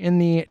in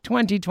the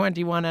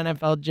 2021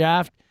 NFL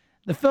Draft,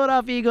 the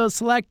Philadelphia Eagles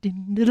select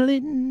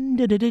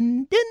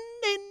Kwity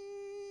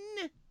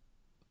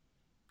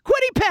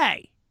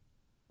Paye,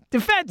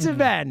 defensive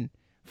end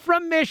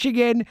from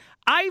Michigan.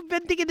 I've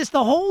been thinking this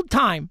the whole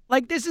time.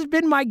 Like, this has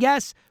been my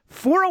guess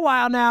for a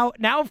while now.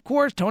 Now, of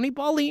course, Tony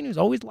Pauline, who's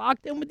always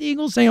locked in with the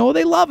Eagles, saying, oh,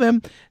 they love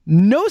him.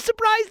 No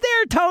surprise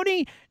there,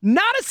 Tony.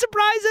 Not a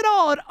surprise at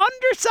all. An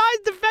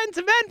undersized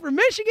defensive end from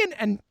Michigan.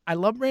 And I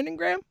love Brandon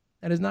Graham.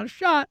 That is not a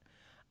shot.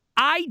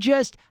 I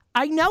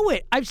know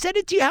it. I've said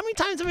it to you. How many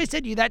times have I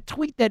said to you that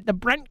tweet, that the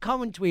Brent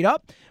Cohen tweet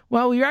up?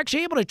 Well, we were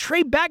actually able to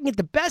trade back and get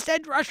the best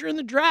edge rusher in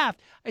the draft.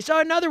 I saw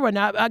another one.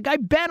 A guy,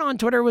 Ben, on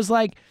Twitter was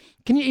like,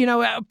 can you,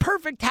 a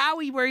perfect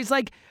Howie, where he's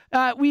like,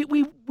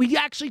 we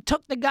actually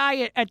took the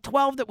guy at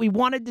 12 that we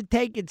wanted to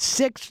take at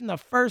 6 in the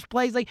first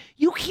place. Like,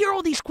 you hear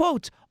all these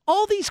quotes.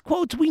 All these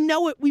quotes, we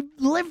know it. We've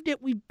lived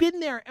it. We've been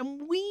there.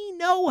 And we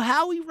know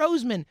Howie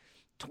Roseman.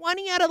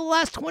 20 out of the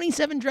last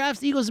 27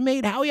 drafts the Eagles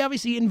made. Howie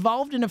obviously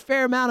involved in a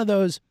fair amount of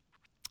those.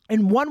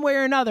 In one way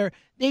or another,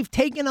 they've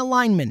taken a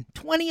lineman.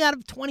 20 out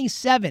of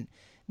 27.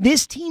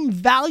 This team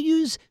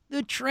values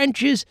the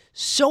trenches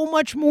so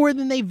much more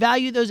than they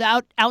value those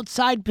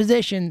outside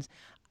positions.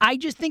 I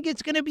just think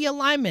it's going to be a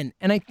lineman,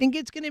 and I think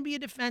it's going to be a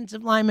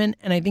defensive lineman,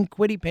 and I think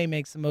Kwity Paye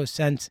makes the most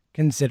sense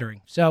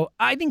considering. So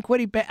I think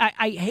Kwity Paye,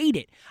 I hate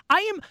it.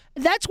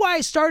 That's why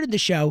I started the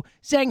show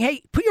saying,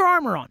 hey, put your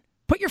armor on.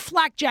 Put your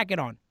flak jacket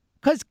on.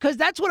 Because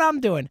that's what I'm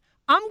doing.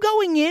 I'm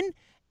going in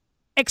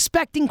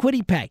expecting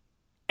Kwity Paye.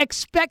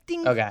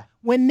 Expecting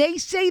when they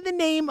say the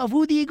name of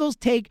who the Eagles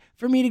take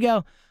for me to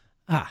go,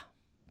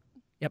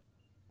 yep,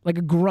 like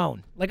a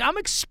groan. Like, I'm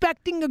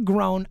expecting a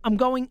groan. I'm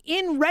going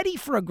in ready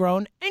for a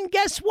groan. And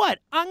guess what?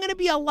 I'm going to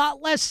be a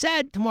lot less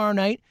sad tomorrow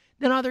night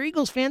than other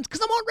Eagles fans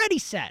because I'm already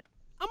sad.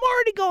 I'm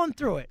already going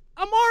through it.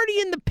 I'm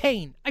already in the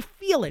pain. I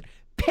feel it.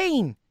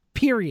 Pain,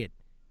 period.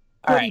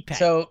 All right,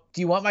 so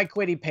do you want my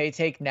Kwity Paye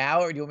take now,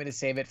 or do you want me to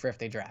save it for if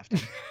they draft?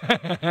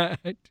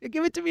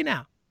 Give it to me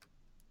now.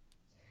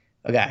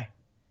 Okay.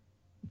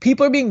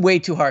 People are being way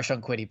too harsh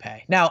on Kwity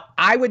Paye. Now,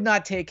 I would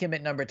not take him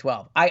at number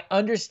 12. I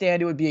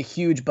understand it would be a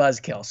huge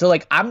buzzkill. So,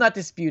 I'm not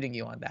disputing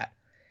you on that.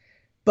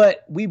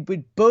 But we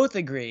would both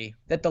agree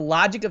that the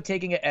logic of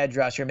taking an edge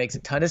rusher makes a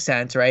ton of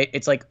sense, right?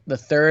 It's like the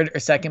third or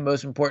second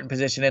most important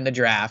position in the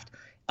draft.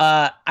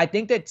 I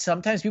think that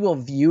sometimes people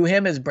view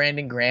him as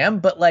Brandon Graham,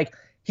 but,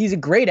 he's a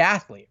great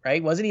athlete,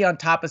 right? Wasn't he on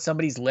top of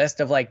somebody's list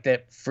of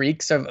the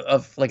freaks of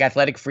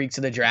athletic freaks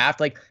of the draft?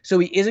 So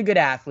he is a good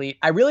athlete.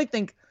 I really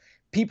think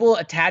people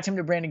attach him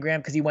to Brandon Graham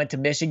because he went to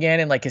Michigan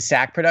and his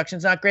sack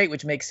production's not great,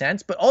 which makes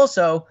sense. But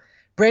also,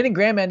 Brandon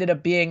Graham ended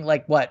up being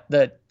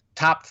the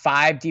top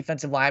 5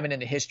 defensive lineman in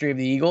the history of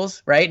the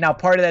Eagles, right? Now,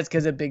 part of that's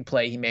because of big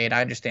play he made.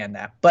 I understand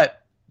that.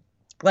 But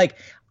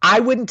I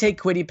wouldn't take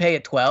Kwity Paye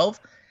at 12.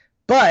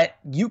 But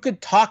you could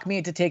talk me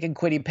into taking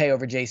Kwity Paye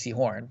over J.C.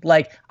 Horn.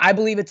 I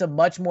believe it's a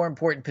much more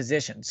important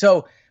position.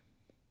 So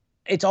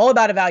it's all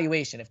about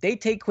evaluation. If they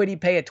take Kwity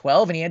Paye at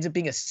 12 and he ends up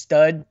being a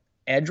stud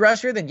edge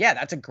rusher, then yeah,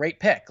 that's a great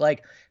pick.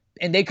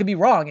 And they could be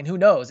wrong, and who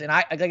knows? And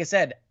like I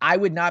said, I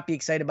would not be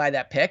excited by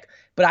that pick.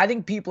 But I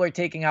think people are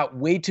taking out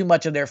way too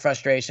much of their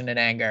frustration and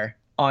anger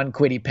on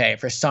Kwity Paye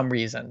for some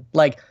reason.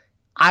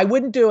 I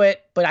wouldn't do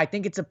it, but I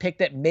think it's a pick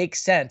that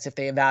makes sense if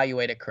they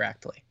evaluate it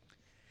correctly.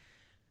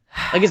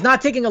 It's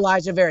not taking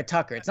Elijah Vera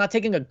Tucker. It's not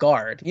taking a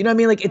guard. You know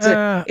what I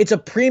mean? It's a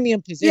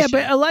premium position. Yeah,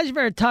 but Elijah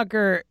Vera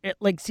Tucker, it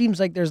seems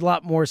like there's a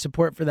lot more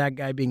support for that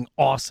guy being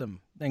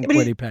awesome than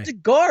Kwity Paye. He's a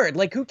guard.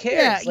 Who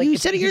cares? Yeah, you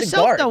said it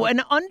yourself, though.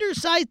 An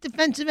undersized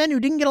defensive end who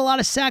didn't get a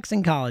lot of sacks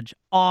in college.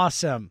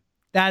 Awesome.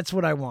 That's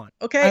what I want.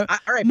 Okay, all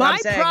right. My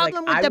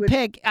problem with the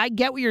pick, I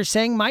get what you're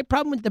saying. My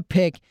problem with the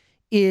pick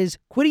is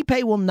Kwity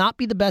Paye will not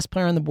be the best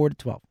player on the board at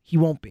 12. He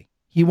won't be.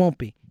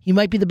 He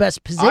might be the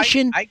best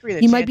position. I agree.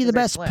 He might be the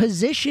best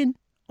position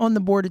on the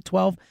board at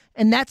 12,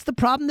 and that's the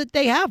problem that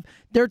they have.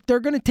 They're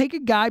going to take a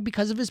guy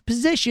because of his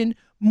position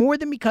more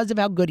than because of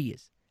how good he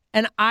is.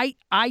 And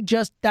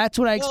that's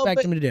what I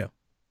expect him to do.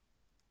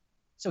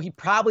 So he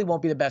probably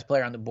won't be the best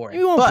player on the board.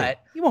 He won't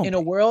be. In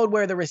a world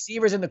where the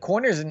receivers and the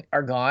corners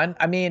are gone,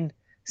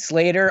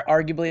 Slater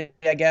arguably,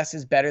 I guess,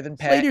 is better than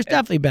Paye. Slater's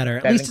definitely better,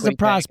 at least as a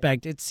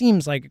prospect. It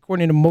seems like,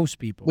 according to most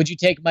people. Would you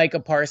take Micah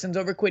Parsons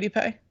over Kwity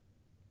Paye?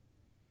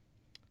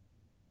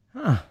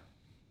 Huh.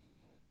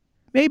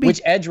 Maybe. Which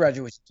edge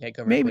rusher would you take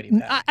over Kwity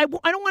Paye? I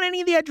don't want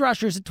any of the edge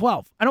rushers at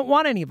 12. I don't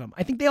want any of them.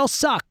 I think they all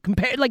suck.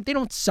 They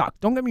don't suck.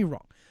 Don't get me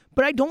wrong.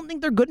 But I don't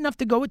think they're good enough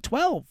to go at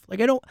 12.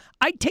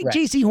 I'd take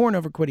J.C. Horn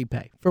over Kwity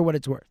Paye for what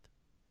it's worth.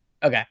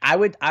 Okay. I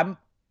would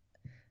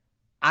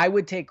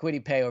take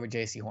Kwity Paye over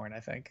J.C. Horn, I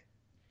think.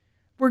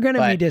 We're going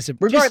to be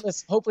disappointed.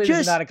 Regardless, hopefully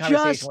this is not a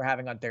conversation we're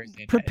having on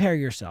Thursday night. Prepare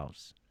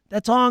yourselves.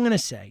 That's all I'm going to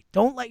say.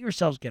 Don't let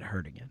yourselves get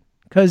hurt again.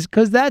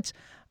 Because that's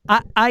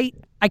I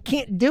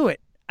can't do it.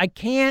 I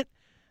can't.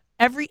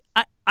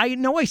 I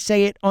know I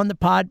say it on the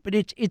pod, but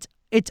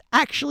it's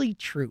actually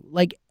true.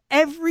 Like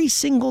every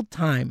single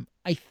time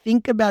I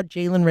think about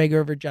Jalen Reagor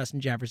over Justin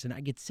Jefferson, I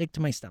get sick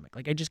to my stomach.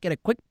 Like I just get a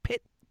quick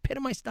pit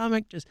in my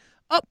stomach, just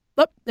up,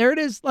 there it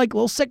is, like a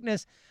little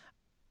sickness.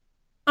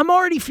 I'm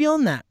already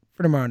feeling that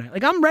for tomorrow night.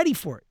 Like I'm ready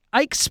for it.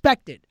 I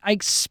expect it. I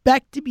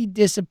expect to be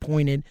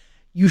disappointed.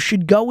 You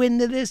should go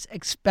into this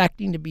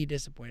expecting to be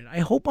disappointed. I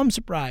hope I'm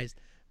surprised,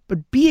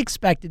 but be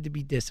expected to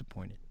be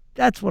disappointed.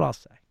 That's what I'll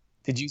say.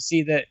 Did you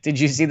see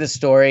the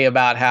story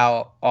about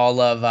how all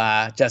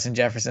of Justin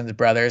Jefferson's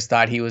brothers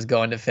thought he was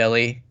going to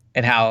Philly,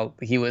 and how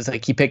he was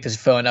like, he picked his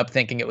phone up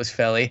thinking it was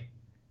Philly?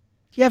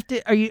 You have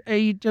to. Are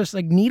you just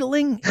like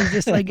needling? You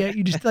just like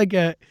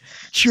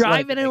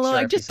driving it a little.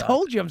 I just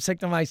told you I'm sick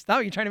to my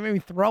stomach. You're trying to make me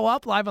throw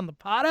up live on the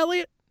pod,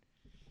 Elliot?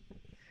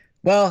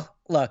 Well,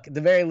 look, at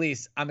the very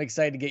least, I'm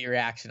excited to get your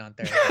reaction on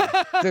Thursday.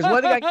 If there's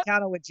one thing I can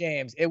count on with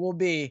James, it will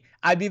be,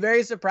 I'd be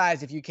very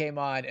surprised if you came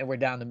on and we're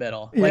down the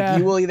middle. Yeah. Like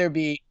you will either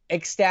be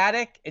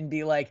ecstatic and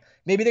be like,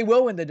 maybe they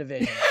will win the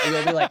division. Or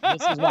you'll be like,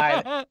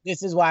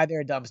 this is why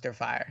they're a dumpster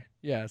fire.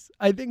 Yes.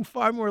 I think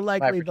far more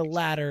likely the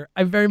latter.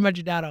 I very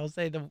much doubt I'll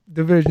say the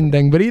division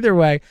thing. But either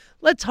way,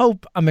 let's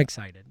hope I'm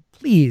excited.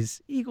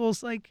 Please,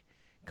 Eagles, like,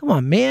 come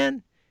on,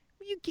 man.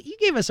 You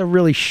gave us a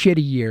really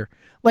shitty year.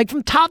 Like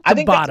from top to bottom. I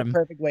think that's a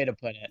perfect way to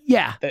put it.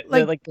 Yeah.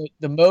 The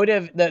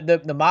motive,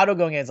 the motto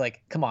going in is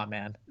like, come on,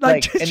 man.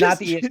 Like, and not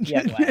the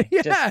ESPN way.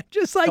 Yeah.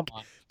 Just like,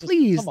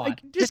 please. Come on.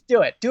 Like, just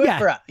do it. Do it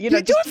for us. Do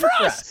it for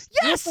us.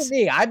 Yes. Do it for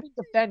me. I've been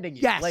defending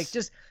you. Yes. Like,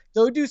 just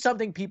go do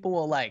something people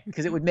will like,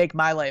 because it would make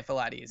my life a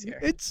lot easier.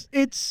 It's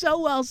so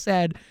well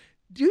said.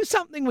 Do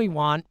something we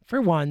want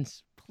for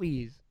once.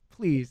 Please.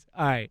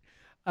 All right.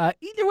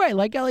 Either way,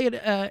 like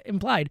Elliot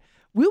implied,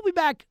 we'll be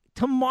back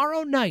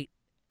tomorrow night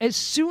as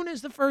soon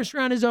as the first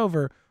round is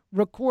over,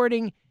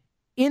 recording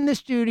in the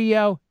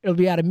studio. It'll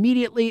be out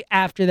immediately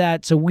after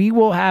that, so we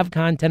will have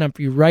content up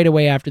for you right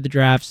away after the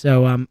draft.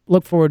 So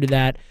look forward to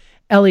that.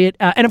 Elliot,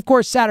 and of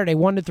course, Saturday,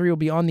 1 to 3, will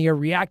be on the air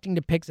reacting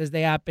to picks as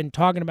they happen,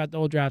 talking about the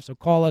whole draft. So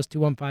call us,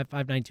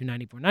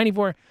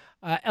 215-592-9494.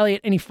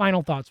 Elliot, any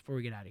final thoughts before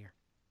we get out of here?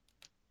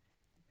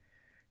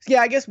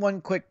 Yeah, I guess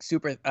one quick,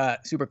 super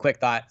quick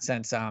thought,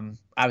 since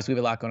obviously we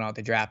have a lot going on with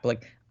the draft. But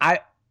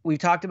like we've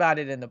talked about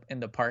it in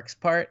the parks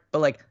part, but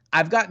like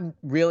I've gotten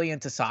really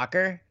into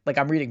soccer. Like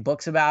I'm reading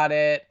books about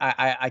it.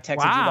 I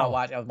texted you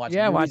about I was watching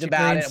movies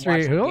about it and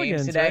watching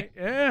games today. Right?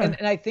 Yeah.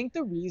 And I think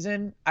the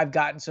reason I've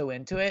gotten so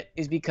into it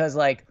is because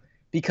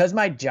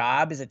my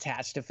job is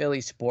attached to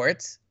Philly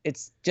sports.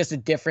 It's just a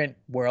different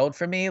world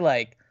for me.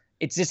 Like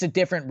it's just a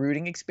different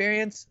rooting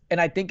experience.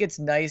 And I think it's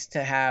nice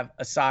to have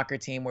a soccer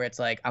team where it's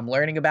like I'm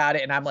learning about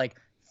it and I'm like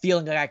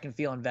feeling like I can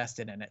feel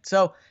invested in it.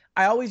 So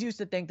I always used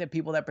to think that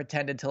people that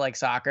pretended to like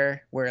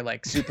soccer were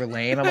like super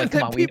lame. I'm like,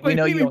 come on, we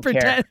know you don't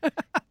care.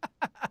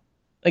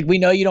 Like, we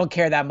know you don't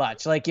care that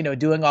much. Like,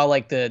 doing all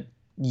like the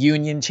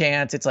union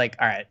chants. It's like,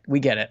 all right, we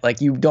get it. Like,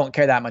 you don't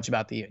care that much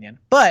about the union.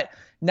 But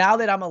now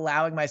that I'm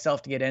allowing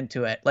myself to get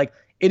into it, like,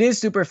 it is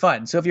super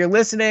fun. So if you're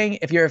listening,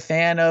 if you're a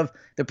fan of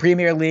the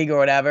Premier League or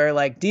whatever,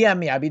 like, DM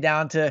me. I'd be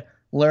down to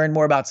learn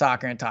more about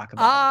soccer and talk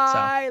about it. So.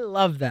 I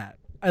love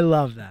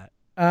that.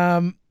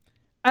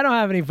 I don't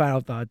have any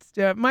final thoughts.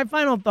 My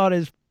final thought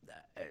is...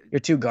 You're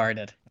too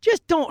guarded.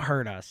 Just don't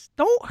hurt us.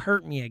 Don't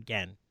hurt me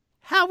again.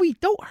 Howie,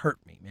 don't hurt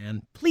me,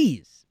 man.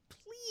 Please.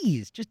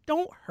 Just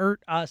don't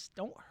hurt us.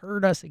 Don't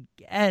hurt us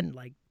again.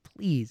 Like,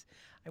 please.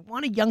 I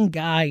want a young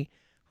guy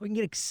who I can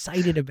get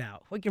excited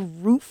about, who I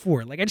can root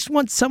for. Like, I just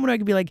want someone who I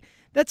can be like,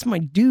 that's my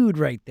dude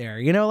right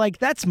there. Like,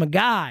 that's my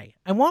guy.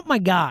 I want my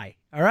guy.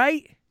 All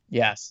right?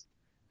 Yes.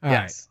 All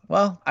yes. Right.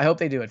 Well, I hope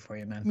they do it for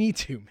you, man. Me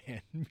too,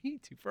 man. Me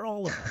too. For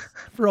all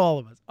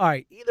of us. All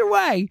right. Either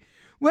way,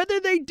 whether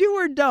they do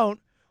or don't,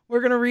 we're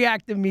going to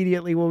react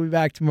immediately. We'll be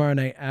back tomorrow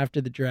night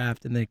after the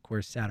draft, and then, of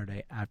course,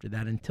 Saturday after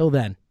that. Until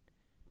then,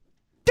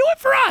 do it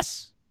for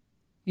us.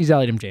 He's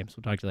Elliot M. James.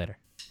 We'll talk to you later.